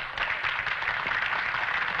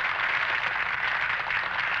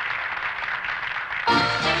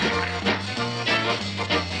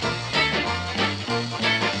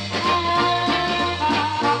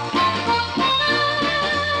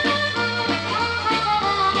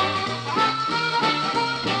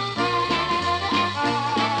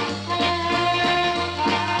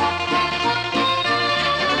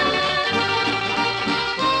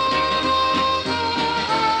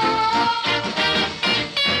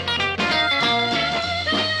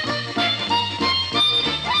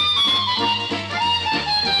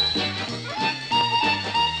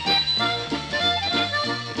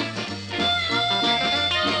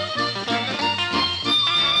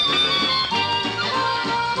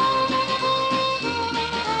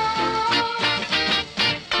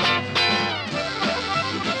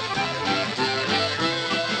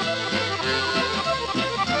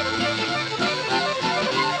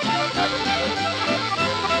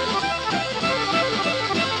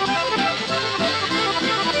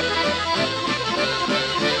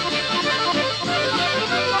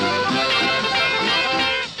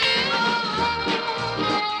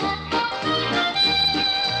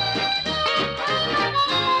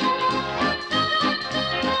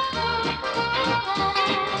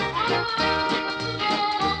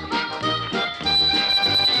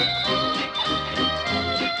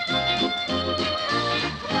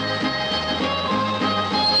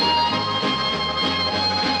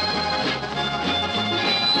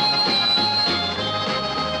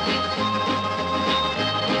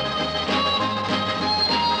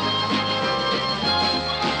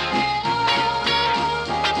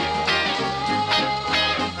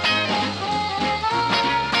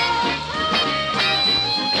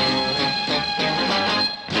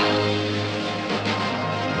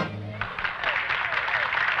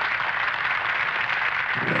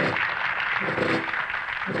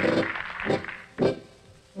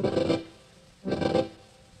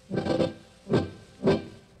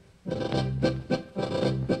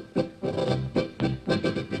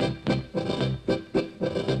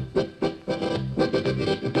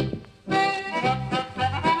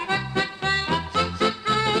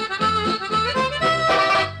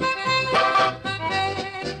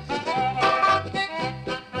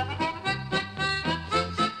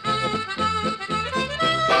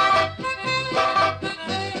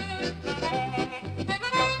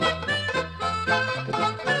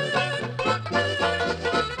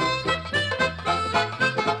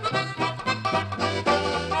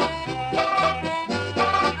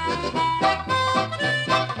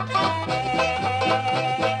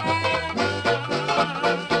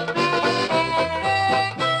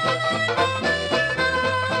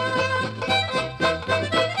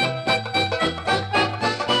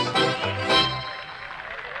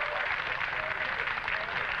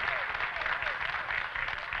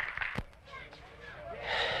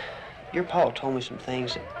 Your pa told me some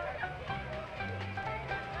things that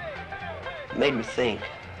made me think.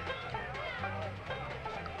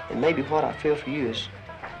 And maybe what I feel for you is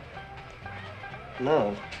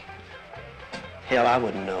love. Hell, I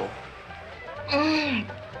wouldn't know.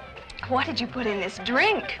 What did you put in this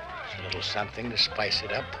drink? A little something to spice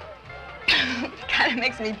it up. Kind of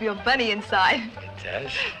makes me feel funny inside. It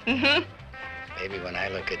does? Mm-hmm. Maybe when I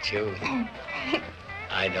look at you,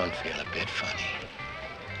 I don't feel a bit funny.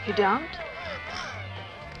 You don't?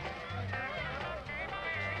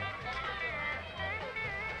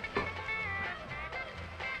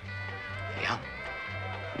 Yeah?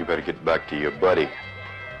 You better get back to your buddy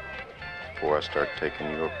before I start taking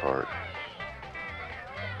you apart.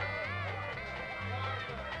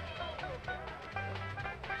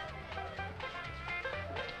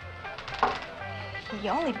 He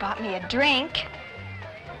only bought me a drink.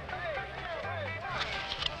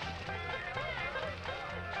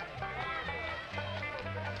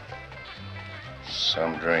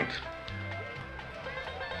 Some drink.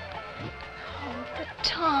 Oh, but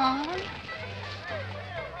Tom.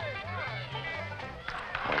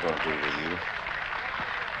 I'm gonna do with you.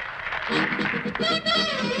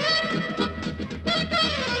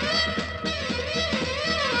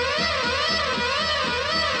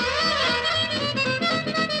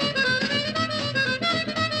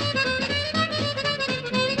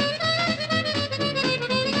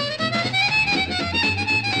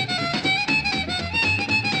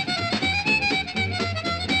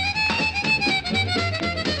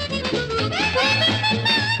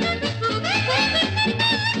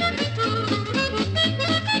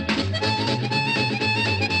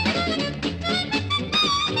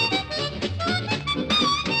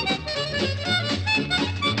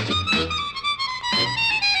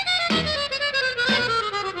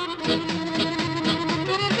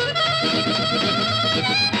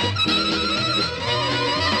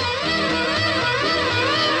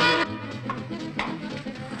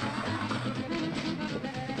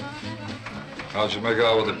 How'd you make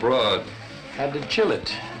out with the broad? Had to chill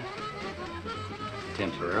it.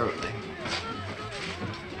 Temporarily.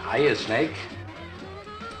 Hiya, Snake.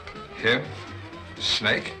 Him?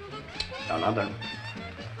 Snake? None other.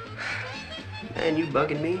 Man, you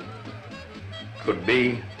bugging me? Could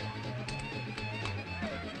be.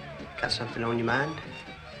 Got something on your mind?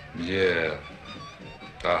 Yeah.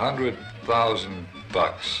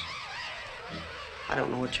 $100,000. I don't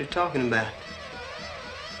know what you're talking about.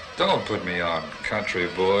 Don't put me on, country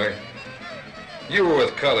boy. You were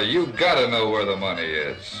with Cully. You gotta know where the money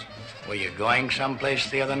is. Were you going someplace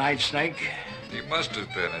the other night, Snake? He must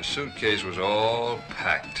have been. His suitcase was all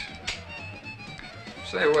packed.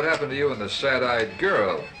 Say, what happened to you and the sad-eyed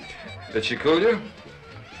girl? Did she cool you?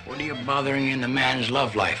 What are you bothering in the man's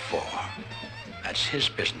love life for? That's his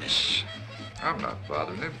business. I'm not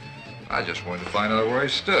bothering him. I just wanted to find out where he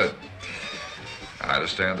stood. I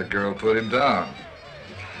understand the girl put him down.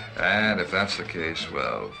 And if that's the case,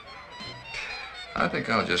 well, I think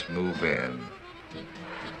I'll just move in.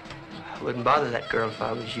 I wouldn't bother that girl if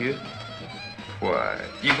I was you. Why?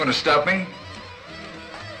 You gonna stop me?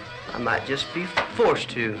 I might just be forced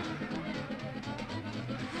to.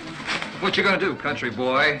 What you gonna do, country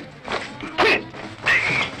boy?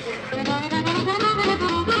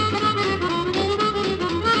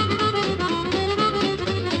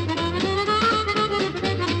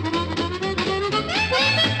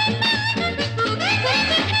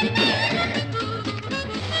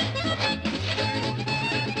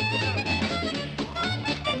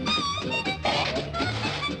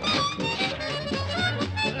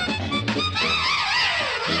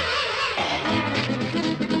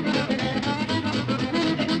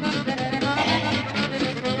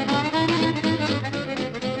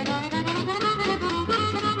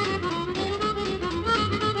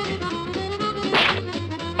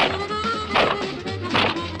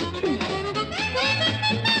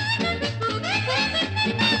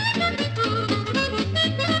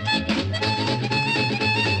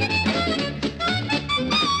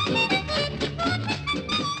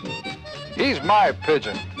 He's my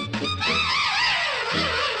pigeon.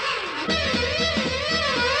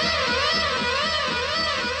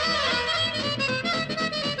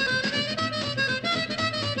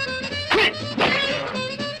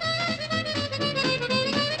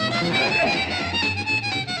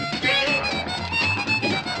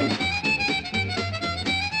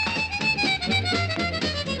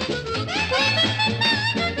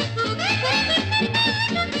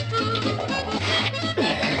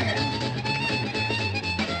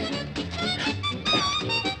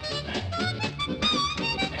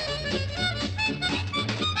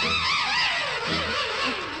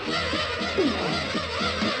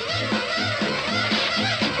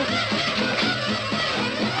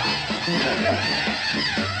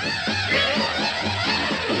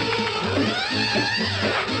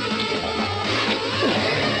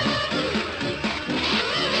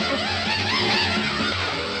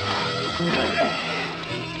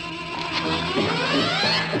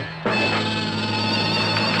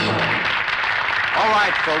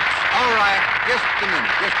 right, folks. All right. Just a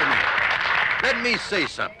minute. Let me say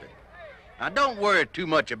something. Now, don't worry too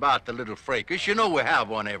much about the little fracas. You know we have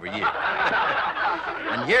one every year.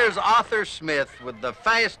 And here's Arthur Smith with the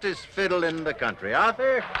fastest fiddle in the country.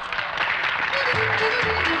 Arthur?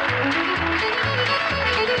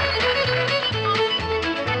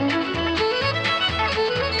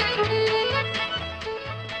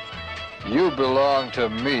 You belong to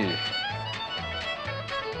me.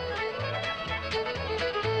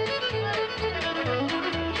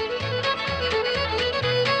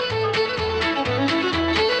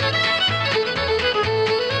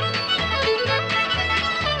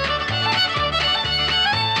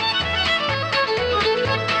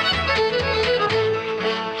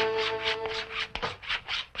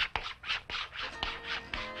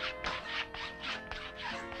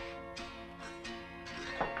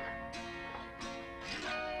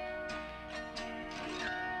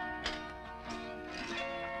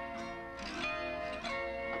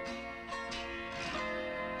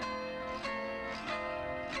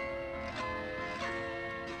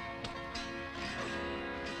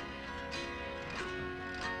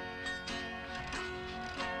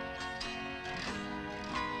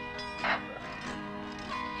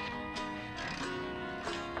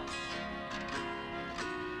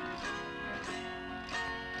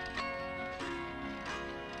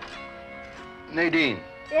 Nadine,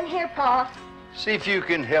 In here, Pa. see if you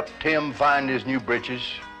can help Tim find his new breeches.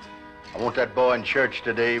 I want that boy in church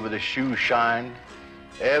today with his shoes shined,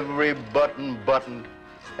 every button buttoned,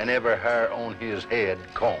 and every hair on his head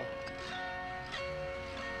combed.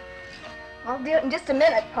 I'll do it in just a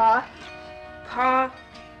minute, Pa. Pa,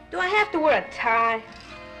 do I have to wear a tie?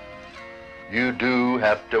 You do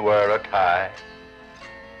have to wear a tie.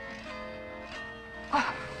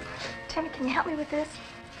 Oh, Timmy, can you help me with this?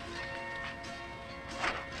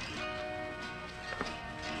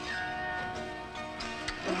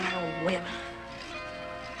 Oh, women.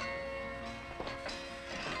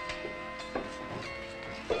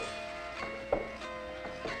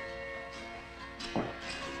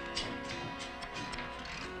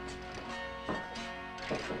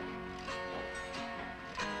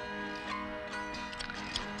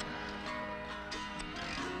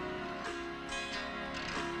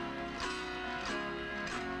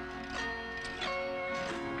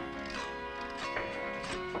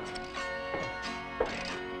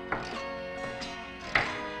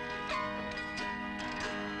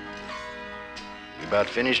 About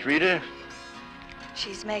finished, Rita?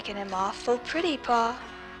 She's making him awful pretty, Pa.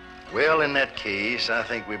 Well, in that case, I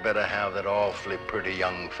think we better have that awfully pretty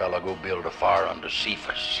young fella go build a fire under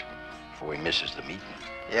Cephas before he misses the meeting.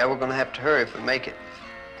 Yeah, we're gonna have to hurry if we make it.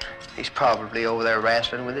 He's probably over there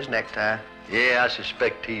wrestling with his necktie. Yeah, I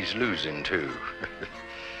suspect he's losing, too.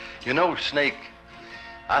 You know, Snake,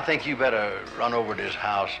 I think you better run over to his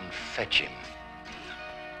house and fetch him.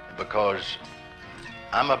 Because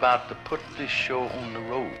I'm about to put this show on the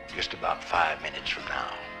road just about 5 minutes from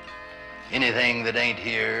now. Anything that ain't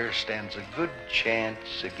here stands a good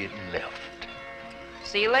chance of getting left.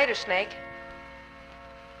 See you later, Snake.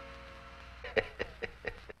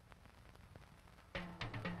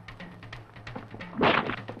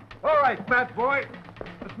 All right, fat boy.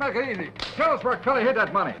 Let's make it easy. Tell us where Cully hid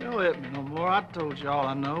that money. Don't hit me no more. I told you all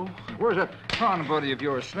I know. Where's that con buddy of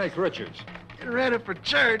yours, Snake Richards? Getting ready for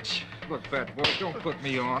church. Look, fat boy, don't put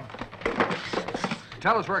me on.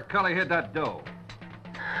 Tell us where Cully hid that dough.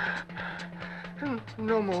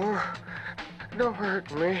 No more. Don't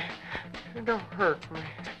hurt me. Don't hurt me.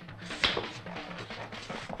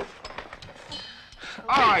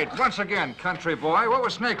 All right, once again, country boy, what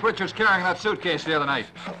was Snake Richards carrying in that suitcase the other night?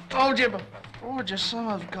 Told you, but just some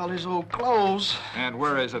of Cully's old clothes. And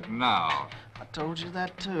where is it now? I told you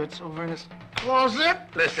that, too. It's over in his closet.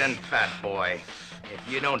 Listen, fat boy. If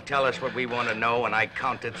you don't tell us what we want to know when I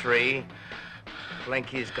count to 3,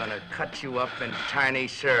 Blinky's gonna cut you up in tiny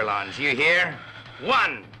sirloins. You hear?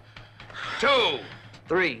 1, 2,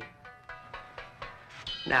 3.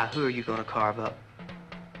 Now, who are you gonna carve up?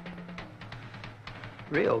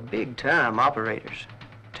 Real big-time operators.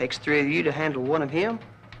 Takes 3 of you to handle one of him?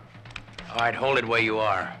 All right, hold it where you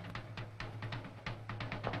are.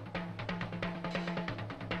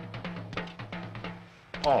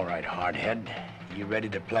 All right, hardhead. You ready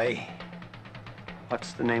to play?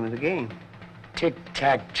 What's the name of the game?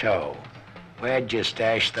 Tic-tac-toe. Where'd you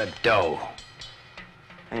stash the dough?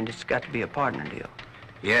 And it's got to be a partner deal.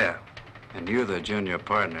 Yeah, and you're the junior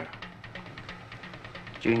partner.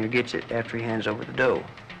 Junior gets it after he hands over the dough.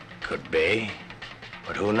 Could be,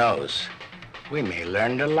 but who knows? We may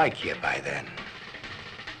learn to like you by then.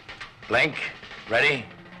 Blink, ready?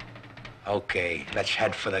 Okay, let's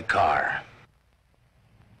head for the car.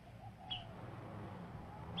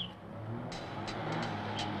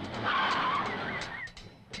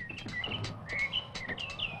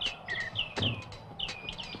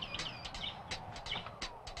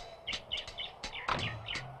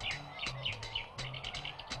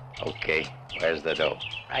 Okay, where's the dough?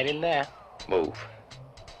 Right in there. Move.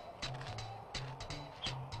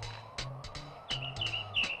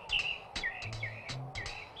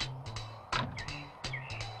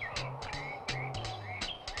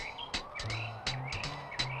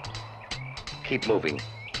 Keep moving.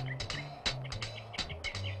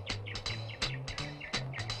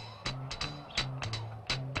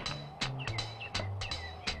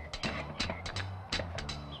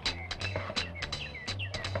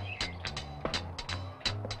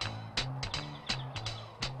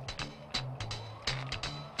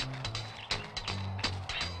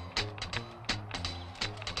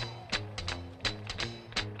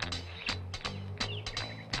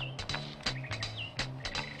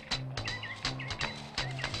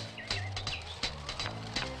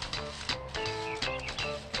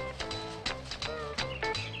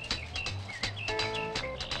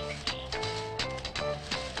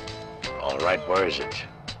 All right, where is it?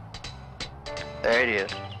 There it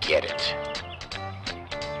is. Get it.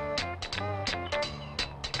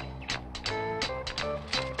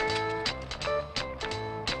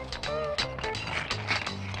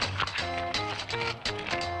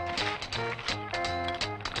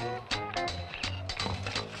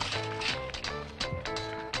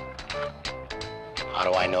 How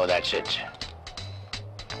do I know that's it?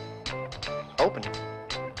 Open it.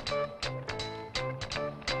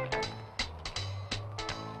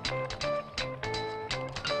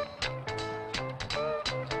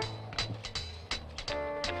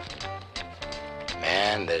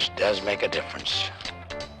 Man, this does make a difference.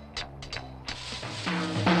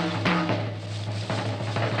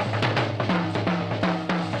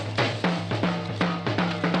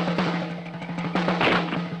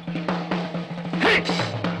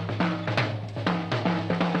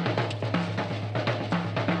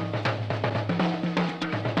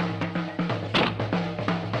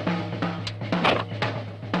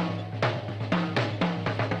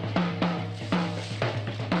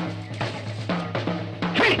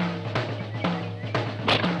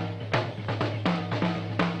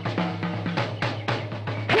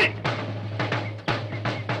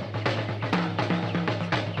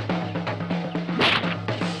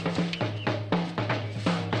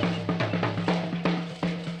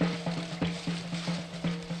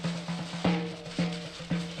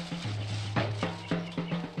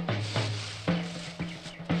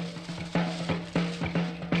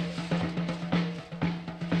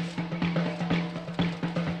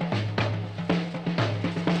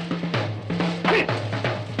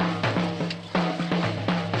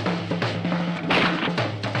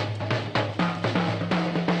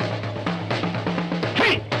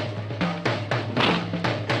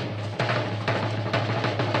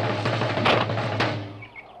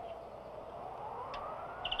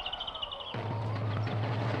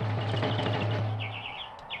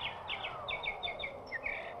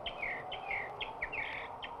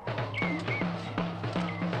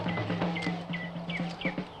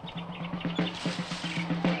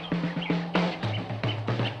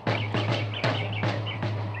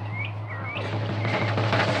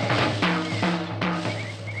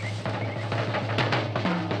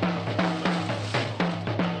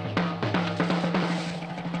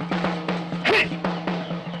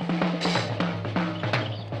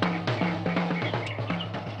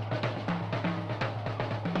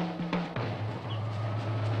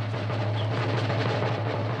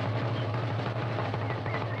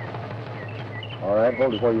 All right,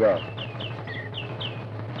 hold it where you are.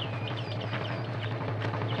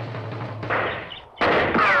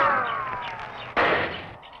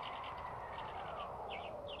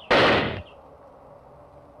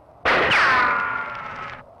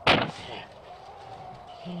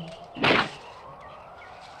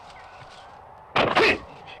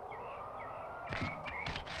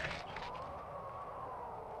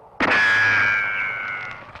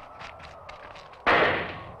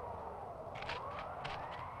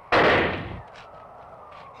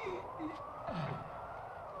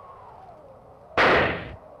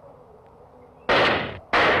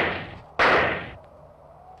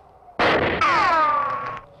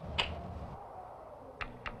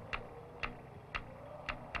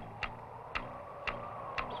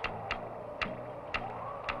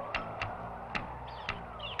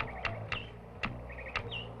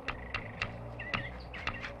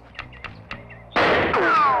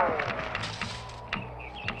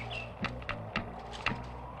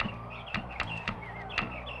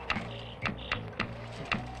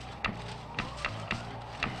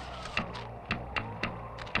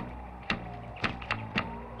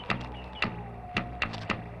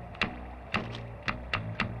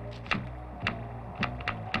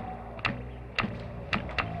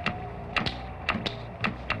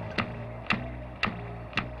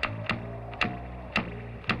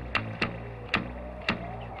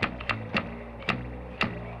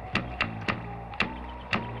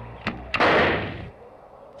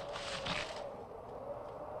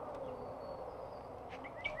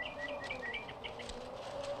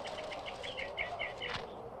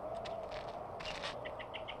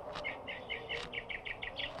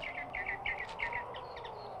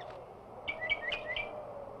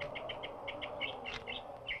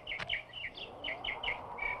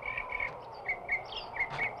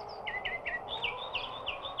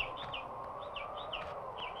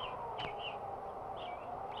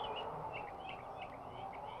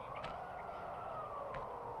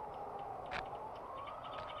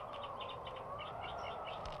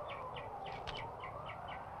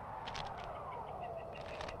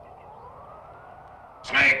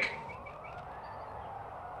 Snake!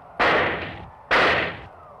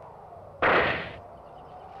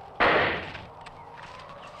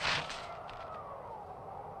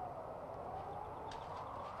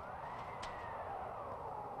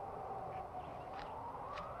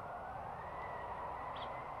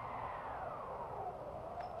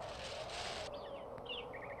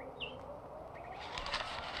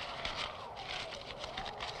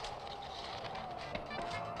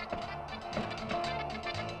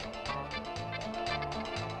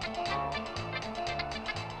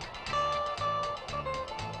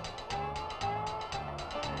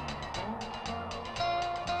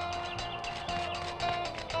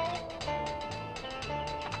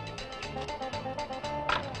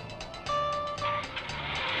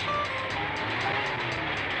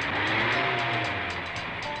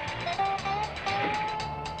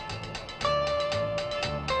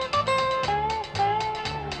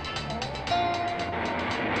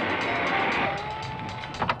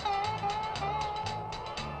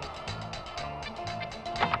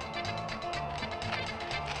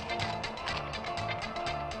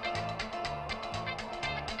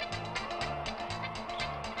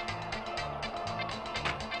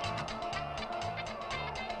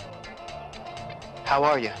 How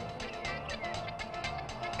are you?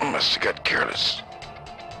 Must have got careless.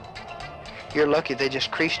 You're lucky they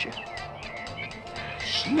just creased you.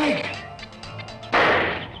 Snake!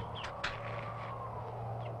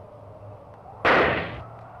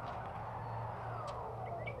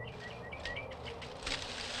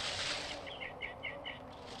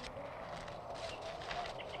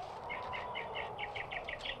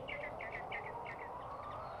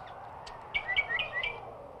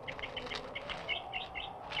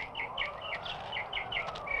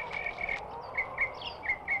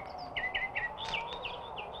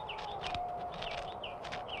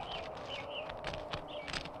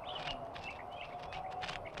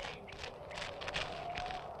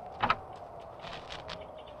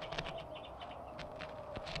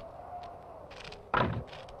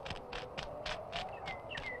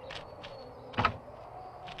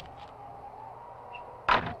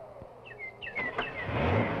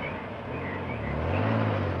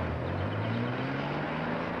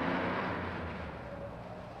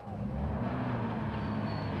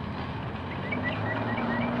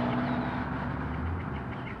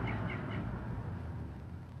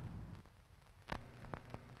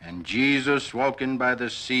 And Jesus, walking by the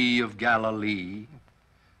Sea of Galilee,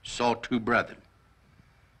 saw two brethren,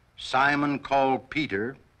 Simon called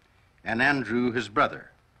Peter, and Andrew his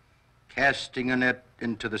brother, casting a net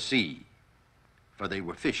into the sea, for they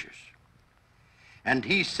were fishers. And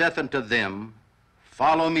he saith unto them,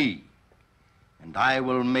 Follow me, and I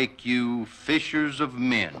will make you fishers of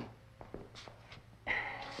men.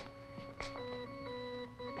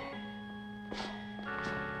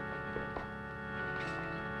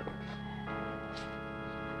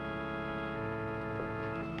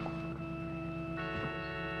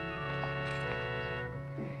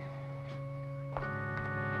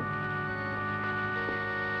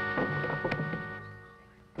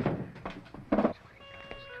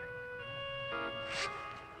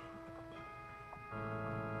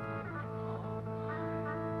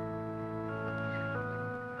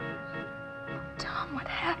 What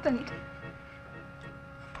happened?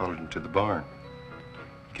 I followed him to the barn.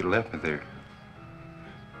 He could have left me there,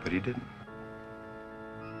 but he didn't.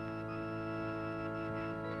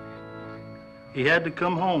 He had to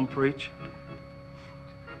come home, Preach.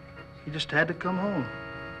 He just had to come home.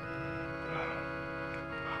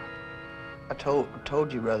 I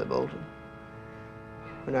told you, Brother Bolton.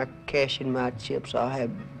 When I cash in my chips, I'll have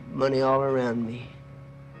money all around me.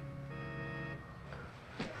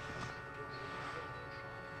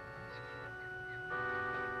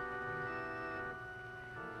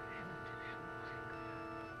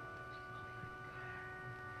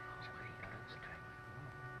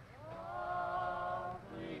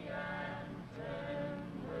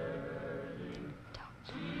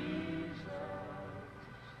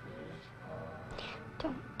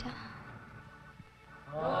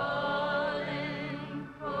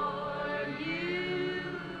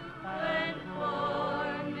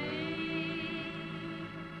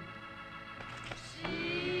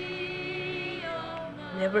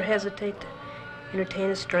 Never hesitate to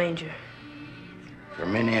entertain a stranger. For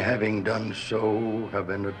many, having done so, have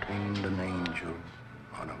entertained an angel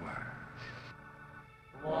unaware.